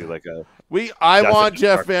guess we can do like a... I want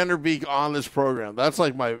Jeff Vanderbeek on this program. That's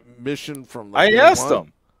like my mission from I asked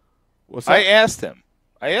him. What's that?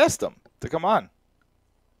 I asked him to come on.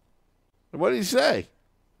 What did he say?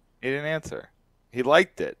 He didn't answer. He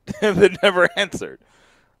liked it. They never answered.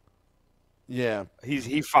 Yeah.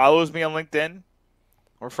 He follows me on LinkedIn.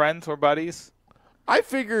 We're friends. We're buddies. I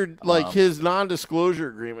figured like his non-disclosure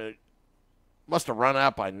agreement must have run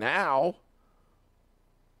out by now.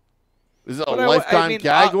 Is it a lifetime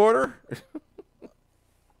gag order?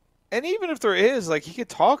 And even if there is, like, he could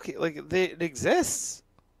talk, like, it exists.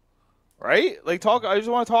 Right? Like, I just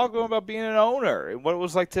want to talk to him about being an owner and what it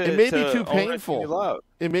was like to. It may be too painful.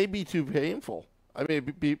 It may be too painful. I mean,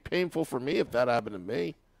 it'd be painful for me if that happened to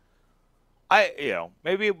me.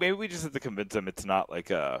 Maybe we just have to convince him it's not like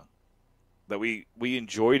that we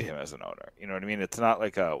enjoyed him as an owner. You know what I mean? It's not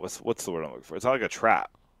like what's the word I'm looking for? It's not like a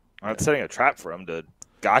trap. I'm not setting a trap for him to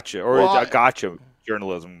gotcha or a gotcha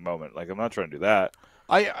journalism moment. Like, I'm not trying to do that.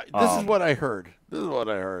 This is what I heard. I don't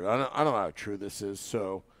know how true this is.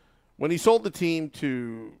 So, when he sold the team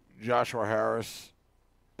to Joshua Harris,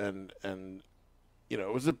 and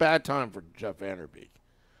it was a bad time for Jeff Vanderbeek,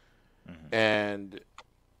 and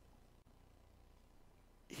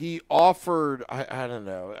he offered. I don't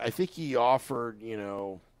know. I think he offered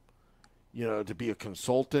to be a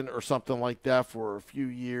consultant or something like that for a few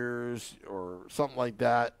years or something like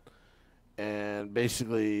that. And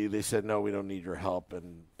basically, they said, no, we don't need your help,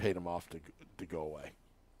 and paid him off to go away.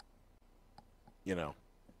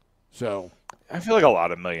 So I feel like a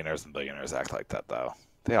lot of millionaires and billionaires act like that, though.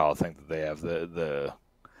 They all think that they have the.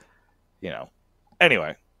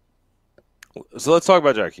 Anyway, so let's talk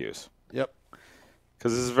about Jack Hughes. Yep.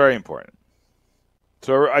 Because this is very important.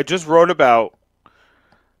 So I just wrote about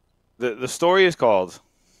the story is called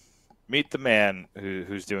 "Meet the Man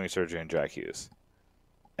Who's Doing Surgery on Jack Hughes."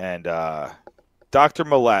 And Dr.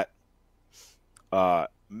 Millett, I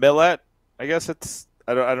guess it's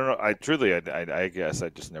I don't know. I guess I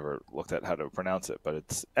just never looked at how to pronounce it, but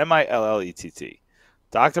it's Millett.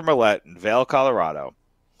 Dr. Millett in Vail, Colorado,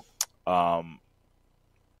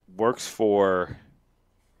 works for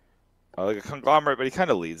like a conglomerate, but he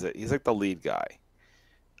kind of leads it. He's like the lead guy.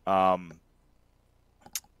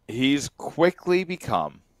 He's quickly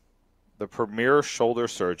become the premier shoulder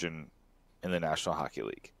surgeon in the National Hockey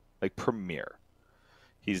League. Like, premier.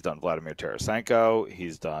 He's done Vladimir Tarasenko.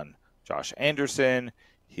 He's done Josh Anderson.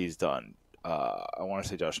 He's done, I want to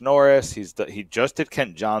say Josh Norris. He just did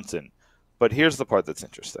Kent Johnson. But here's the part that's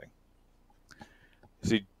interesting.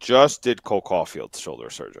 So he just did Cole Caulfield's shoulder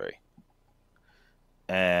surgery.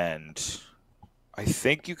 And I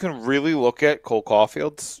think you can really look at Cole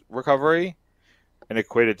Caulfield's recovery and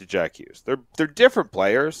equate it to Jack Hughes. They're different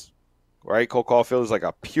players. Right, Cole Caulfield is like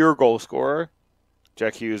a pure goal scorer.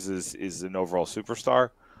 Jack Hughes is an overall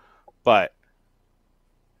superstar, but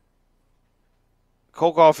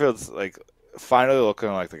Cole Caulfield's like finally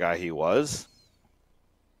looking like the guy he was.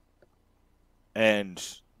 And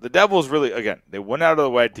the Devils really, again, they went out of the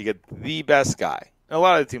way to get the best guy. And a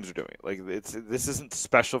lot of the teams are doing it. Like, this isn't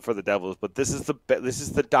special for the Devils, but this is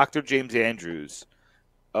the Dr. James Andrews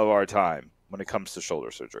of our time when it comes to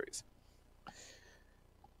shoulder surgeries.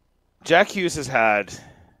 Jack Hughes has had,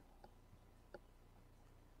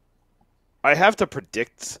 I have to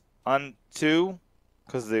predict on two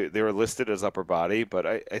because they were listed as upper body, but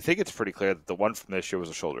I think it's pretty clear that the one from this year was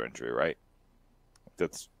a shoulder injury, right?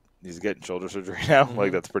 He's getting shoulder surgery now. Mm-hmm.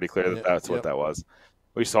 Like, that's pretty clear that's what that was.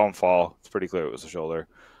 We saw him fall. It's pretty clear it was a shoulder.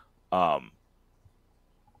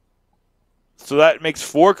 So that makes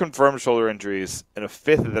 4 confirmed shoulder injuries and a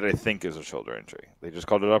 5th that I think is a shoulder injury. They just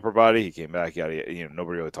called it upper body. He came back. Nobody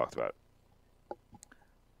really talked about it.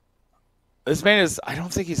 This man is. I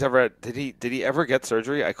don't think he's ever. Did he ever get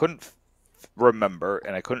surgery? I couldn't remember,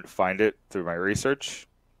 and I couldn't find it through my research.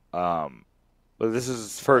 But But this is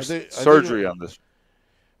his first surgery on this.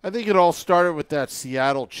 I think it all started with that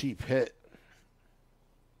Seattle cheap hit.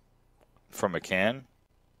 From McCann?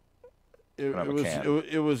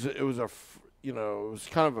 It was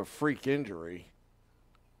kind of a freak injury.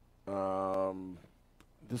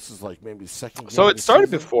 This is like maybe second game. So it started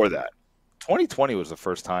before that. 2020 was the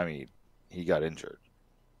first time he got injured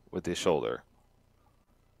with his shoulder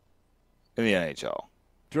in the NHL.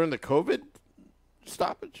 During the COVID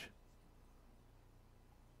stoppage?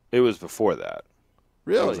 It was before that.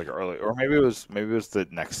 Really? It was like early, or maybe it was the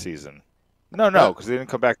next season. No, because they didn't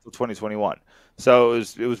come back till 2021. So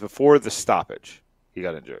it was before the stoppage he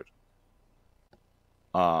got injured.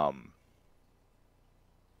 Are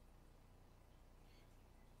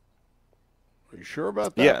you sure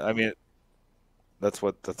about that? Yeah, I mean, that's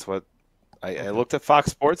what I looked at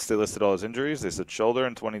Fox Sports. They listed all his injuries. They said shoulder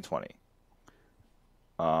in 2020.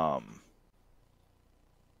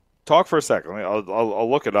 Talk for a second. I'll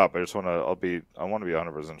look it up. I want to be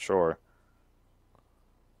 100% sure.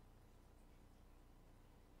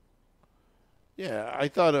 Yeah, I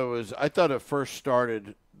thought it first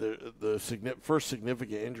started the first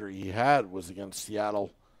significant injury he had was against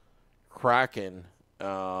Seattle Kraken,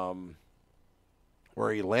 where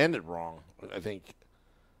he landed wrong. I think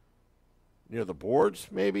near the boards,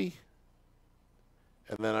 maybe.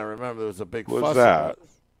 And then I remember there was a big fuss about it.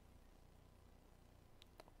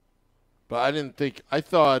 But I didn't think. I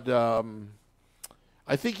thought.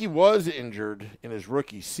 I think he was injured in his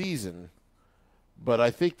rookie season, but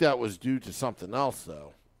I think that was due to something else,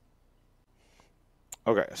 though.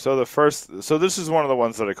 Okay, so this is one of the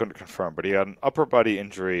ones that I couldn't confirm, but he had an upper body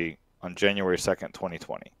injury on January 2nd,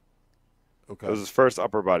 2020. Okay, it was his first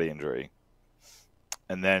upper body injury,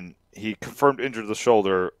 and then he confirmed injured the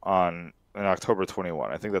shoulder in October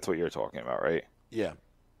 21. I think that's what you're talking about, right? Yeah.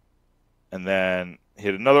 And then he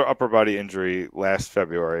had another upper body injury last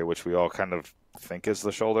February, which we all kind of think is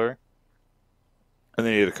the shoulder. And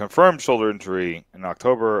then he had a confirmed shoulder injury in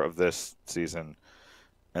October of this season.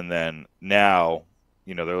 And then now,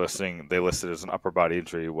 they listed as an upper body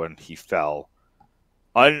injury when he fell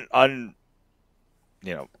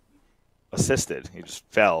assisted. He just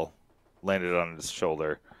fell, landed on his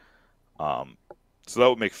shoulder. So that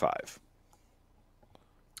would make 5.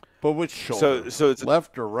 But which shoulder? So it's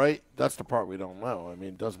left or right? That's the part we don't know. I mean,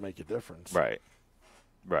 it does make a difference. Right.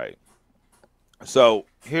 So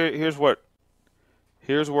here's where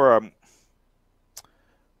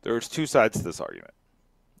there's two sides to this argument.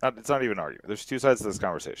 It's not even an argument. There's two sides to this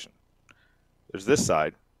conversation. There's this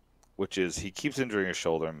side, which is he keeps injuring his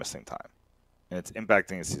shoulder and missing time, and it's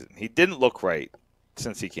impacting his season. He didn't look right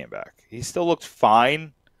since he came back. He still looked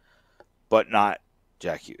fine, but not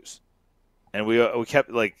Jack Hughes. And we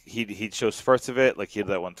kept, he'd show spurts of it. Like, he had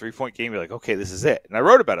that 1 3-point game. You're like, okay, this is it. And I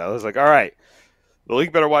wrote about it. I was like, all right, the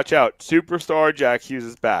league better watch out. Superstar Jack Hughes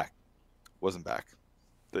is back. Wasn't back.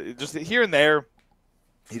 Just here and there,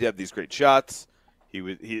 he'd have these great shots.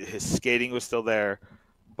 His skating was still there,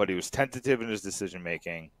 but he was tentative in his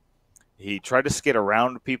decision-making. He tried to skate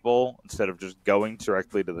around people instead of just going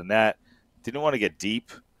directly to the net. Didn't want to get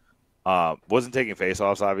deep. Wasn't taking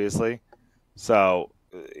face-offs, obviously. So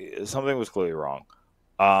something was clearly wrong.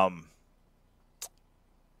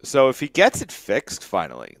 So if he gets it fixed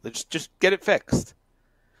finally, just get it fixed,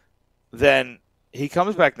 then he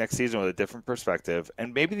comes back next season with a different perspective,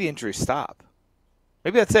 and maybe the injuries stop.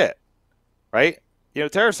 Maybe that's it, right?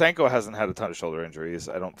 Tarasenko hasn't had a ton of shoulder injuries,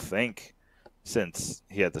 I don't think, since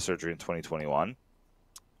he had the surgery in 2021.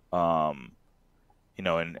 And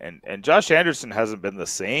Josh Anderson hasn't been the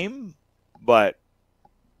same, but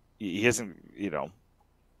he hasn't,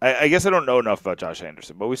 I guess I don't know enough about Josh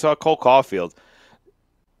Anderson, but we saw Cole Caulfield.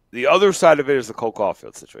 The other side of it is the Cole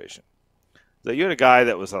Caulfield situation. That you had a guy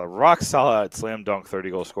that was a rock solid slam dunk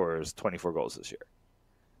 30-goal scorer, 24 goals this year.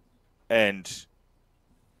 And,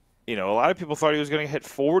 a lot of people thought he was going to hit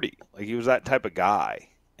 40. Like, he was that type of guy.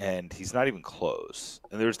 And he's not even close.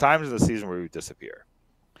 And there was times in the season where he would disappear.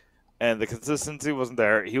 And the consistency wasn't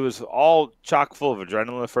there. He was all chock full of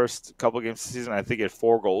adrenaline the first couple of games of the season. I think he had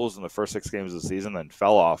 4 goals in the first 6 games of the season, then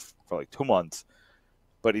fell off for like 2 months.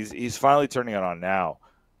 But he's finally turning it on now.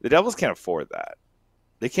 The Devils can't afford that.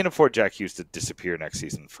 They can't afford Jack Hughes to disappear next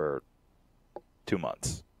season for 2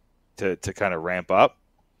 months to kind of ramp up.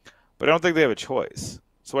 But I don't think they have a choice.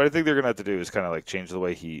 So what I think they're going to have to do is kind of like change the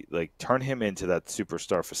way he, like, turn him into that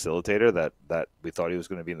superstar facilitator that we thought he was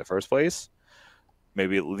going to be in the first place.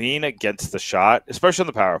 Maybe lean against the shot, especially on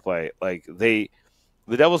the power play. Like, the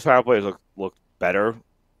Devils' power play looked better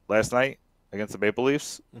last night against the Maple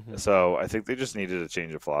Leafs. Mm-hmm. So I think they just needed a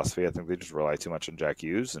change of philosophy. I think they just rely too much on Jack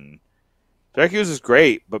Hughes, and Jack Hughes is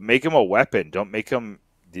great, but make him a weapon. Don't make him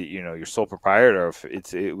your sole proprietor.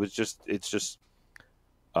 It's just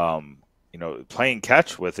playing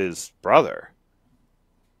catch with his brother.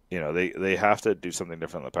 They have to do something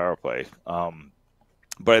different on the power play.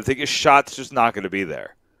 But I think his shot's just not going to be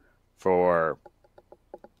there for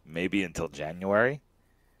maybe until January.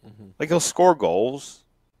 Mm-hmm. Like, he'll score goals,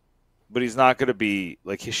 but he's not going to be –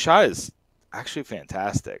 like, his shot is actually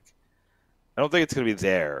fantastic. I don't think it's going to be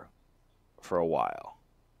there for a while.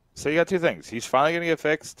 So you got two things. He's finally going to get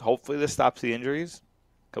fixed. Hopefully this stops the injuries.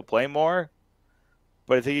 He'll play more.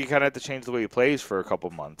 But I think you kind of have to change the way he plays for a couple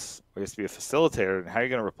months. He has to be a facilitator, and how are you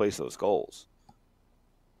going to replace those goals?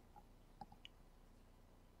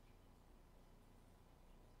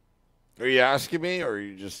 Are you asking me, or are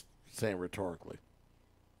you just saying rhetorically?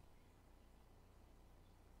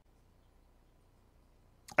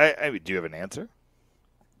 I do you have an answer?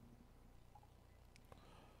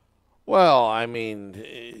 Well, I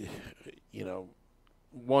mean,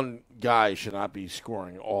 one guy should not be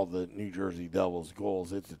scoring all the New Jersey Devils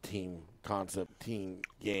goals. It's a team concept, team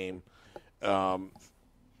game. Right,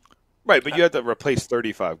 but you have to replace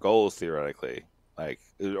 35 goals theoretically,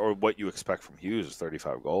 or what you expect from Hughes is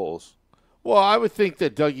 35 goals. Well, I would think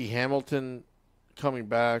that Dougie Hamilton coming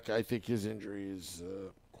back, I think his injury is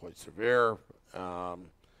quite severe.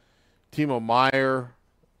 Timo Meyer.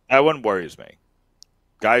 That one worries me.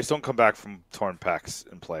 Guys don't come back from torn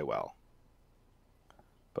pecs and play well.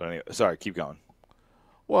 But anyway, sorry, keep going.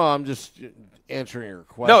 Well, I'm just answering your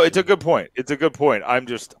question. No, it's a good point. I'm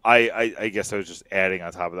just, I guess I was just adding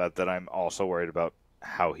on top of that I'm also worried about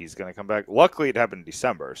how he's going to come back. Luckily, it happened in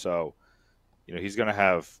December, so he's going to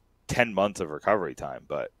have 10 months of recovery time.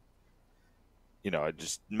 But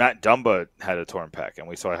Matt Dumba had a torn pec, and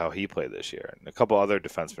we saw how he played this year, and a couple other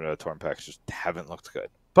defensemen with torn pecs just haven't looked good.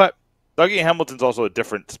 But Dougie Hamilton's also a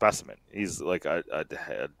different specimen. He's like a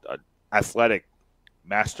athletic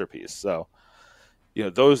masterpiece. So,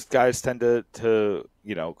 those guys tend to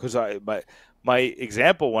because my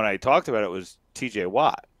example when I talked about it was TJ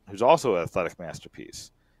Watt, who's also an athletic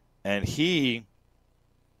masterpiece, and he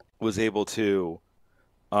was able to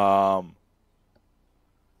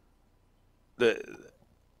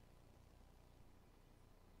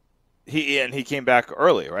he came back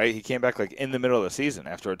early, right? He came back like in the middle of the season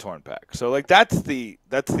after a torn pec. So like that's the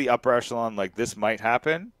upper echelon. Like this might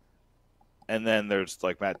happen, and then there's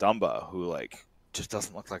like Matt Dumba who like just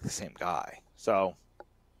doesn't look like the same guy. So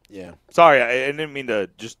yeah, sorry, I didn't mean to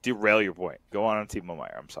just derail your point. Go on Timo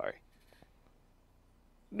Meyer. I'm sorry.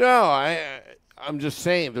 No, I'm just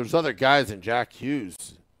saying there's other guys than Jack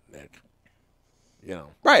Hughes, Nick.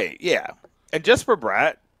 Right? Yeah, and Jesper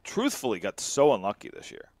Bratt truthfully got so unlucky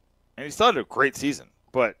this year. And he still had a great season,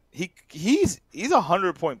 but he's a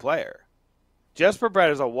 100-point player. Jesper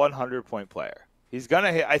Bratt is a 100-point player. He's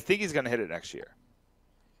gonna hit. I think he's gonna hit it next year.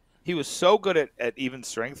 He was so good at even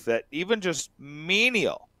strength that even just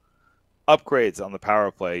menial upgrades on the power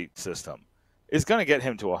play system is gonna get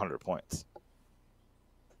him to 100 points.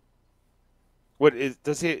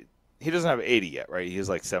 Does he? He doesn't have 80 yet, right? He's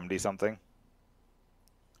like 70 something.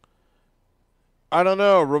 I don't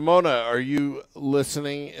know. Ramona, are you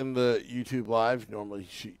listening in the YouTube live? Normally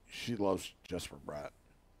she loves Jesper Bratt.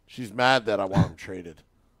 She's mad that I want him traded.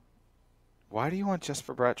 Why do you want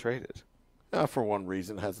Jesper Bratt traded? For one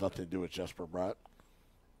reason. It has nothing to do with Jesper Bratt.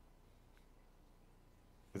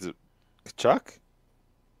 Is it Kachuk?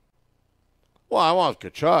 Well, I want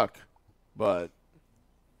Kachuk, but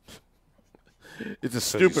it's a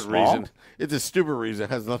stupid reason. It's a stupid reason. It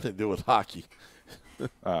has nothing to do with hockey. He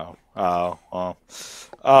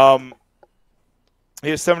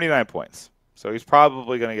has 79 points, so he's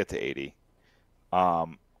probably going to get to 80.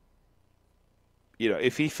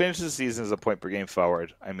 If he finishes the season as a point per game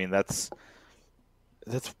forward, I mean that's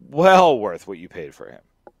well worth what you paid for him.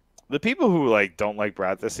 The people who don't like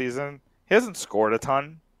Brad this season, he hasn't scored a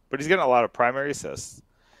ton, but he's getting a lot of primary assists.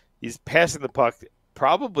 He's passing the puck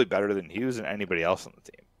probably better than Hughes and anybody else on the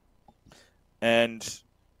team, and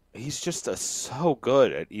he's just so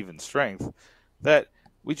good at even strength that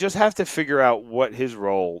we just have to figure out what his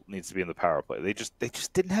role needs to be in the power play. They just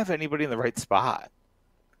didn't have anybody in the right spot.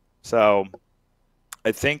 So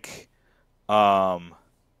I think oh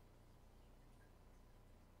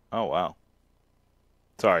wow.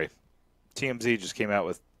 Sorry. TMZ just came out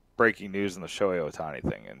with breaking news on the Shohei Ohtani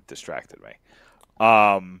thing and distracted me.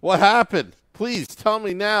 What happened? Please tell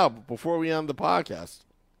me now before we end the podcast.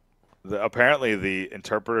 Apparently, the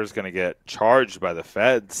interpreter is going to get charged by the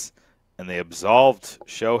feds, and they absolved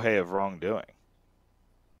Shohei of wrongdoing.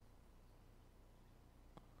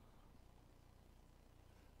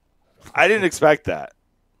 I didn't expect that.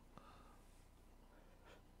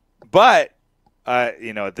 But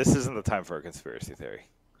this isn't the time for a conspiracy theory.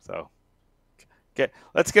 So,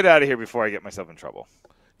 let's get out of here before I get myself in trouble.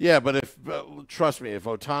 Yeah, but trust me, if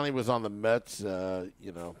Ohtani was on the Mets,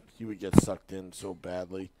 he would get sucked in so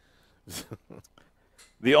badly.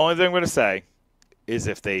 The only thing I'm going to say is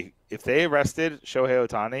if they arrested Shohei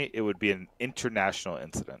Ohtani, it would be an international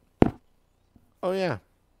incident. Oh yeah,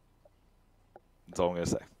 that's all I'm going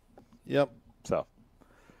to say. Yep. So,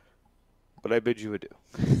 but I bid you adieu.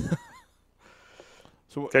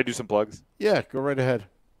 So can I do some plugs? Yeah, go right ahead.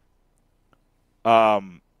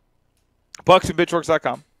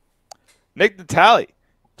 BucksandPitchforks.com. Nick Natale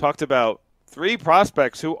talked about 3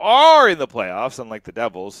 prospects who are in the playoffs, unlike the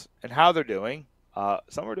Devils, and how they're doing.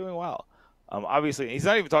 Some are doing well. Obviously, he's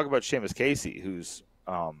not even talking about Seamus Casey, who's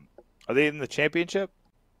are they in the championship?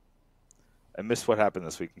 I missed what happened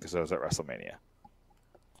this week because I was at WrestleMania.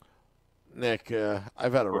 Nick,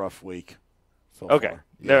 I've had a rough week. So okay, far.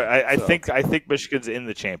 No, I think Michigan's in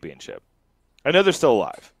the championship. I know they're still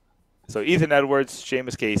alive. So Ethan Edwards,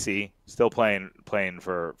 Seamus Casey, still playing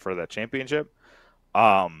for that championship.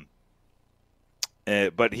 But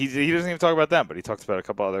he doesn't even talk about them. But he talks about a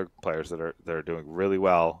couple other players that are doing really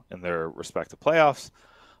well in their respective playoffs.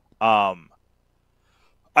 I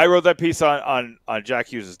wrote that piece on Jack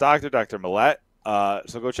Hughes' doctor, Dr. Millette.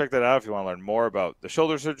 So go check that out if you want to learn more about the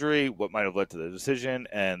shoulder surgery, what might have led to the decision,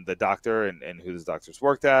 and the doctor and who the doctor's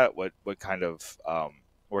worked at, what kind of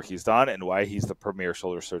work he's done, and why he's the premier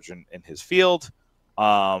shoulder surgeon in his field.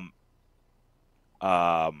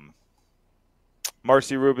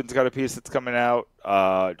 Marcy Rubin's got a piece that's coming out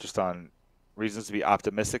just on reasons to be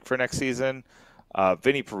optimistic for next season.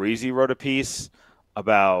 Vinny Parisi wrote a piece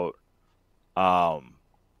about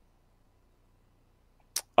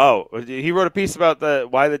he wrote a piece about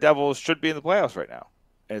why the Devils should be in the playoffs right now.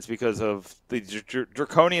 And it's because of the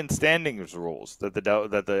draconian standings rules that the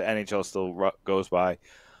NHL still goes by.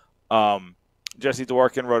 Jesse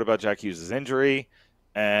Dworkin wrote about Jack Hughes' injury.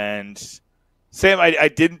 And Sam, I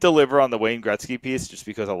didn't deliver on the Wayne Gretzky piece just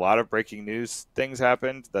because a lot of breaking news things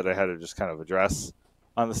happened that I had to just kind of address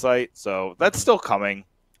on the site. So that's still coming.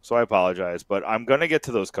 So I apologize. But I'm going to get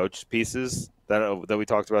to those coach pieces that we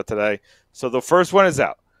talked about today. So the first one is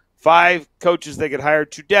out. 5 coaches they get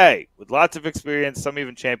hired today with lots of experience, some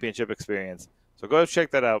even championship experience. So go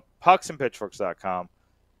check that out. pucksandpitchforks.com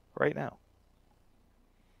right now.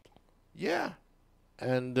 Yeah.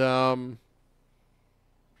 And I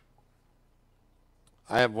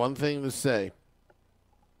have one thing to say.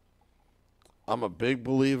 I'm a big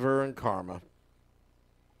believer in karma.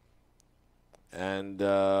 And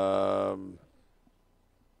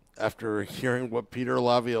after hearing what Peter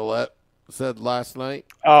Laviolette said last night.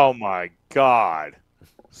 Oh, my God.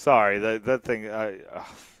 Sorry, that thing.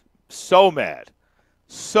 So mad.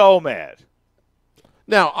 So mad.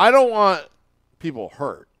 Now, I don't want people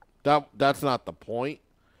hurt. That's not the point.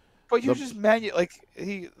 But you just they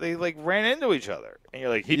ran into each other, and you're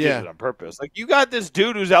like, he did it on purpose. Like, you got this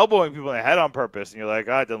dude who's elbowing people in the head on purpose, and you're like,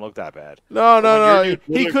 it didn't look that bad. No.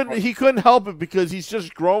 He couldn't help it because he's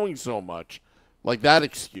just growing so much. Like that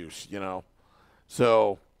excuse,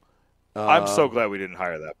 So I'm so glad we didn't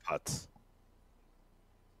hire that putz.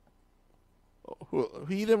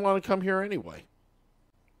 He didn't want to come here anyway.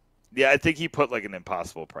 Yeah, I think he put like an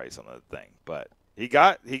impossible price on the thing, but he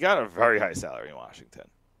got a very high salary in Washington.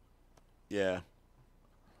 Yeah.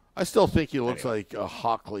 I still think he looks like a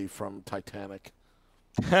Hockley from Titanic.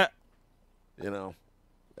 Anyway.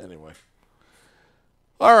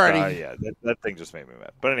 All righty. Yeah, that thing just made me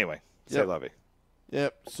mad. But anyway, say lovey.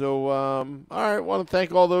 Yep. So, all right. Want to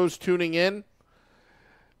thank all those tuning in.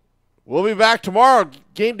 We'll be back tomorrow,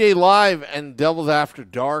 Game Day Live and Devils After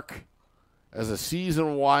Dark, as the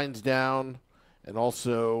season winds down, and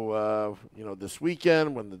also, this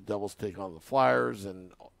weekend when the Devils take on the Flyers,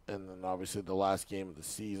 and then obviously the last game of the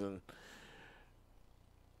season.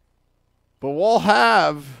 But we'll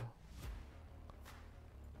have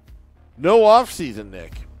no off season,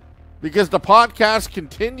 Nick, because the podcast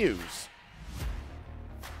continues.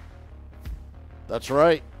 That's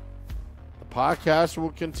right. The podcast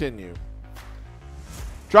will continue.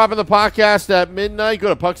 Dropping the podcast at midnight.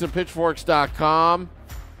 Go to pucksandpitchforks.com.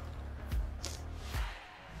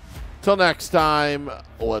 Till next time,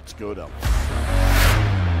 let's go Devils.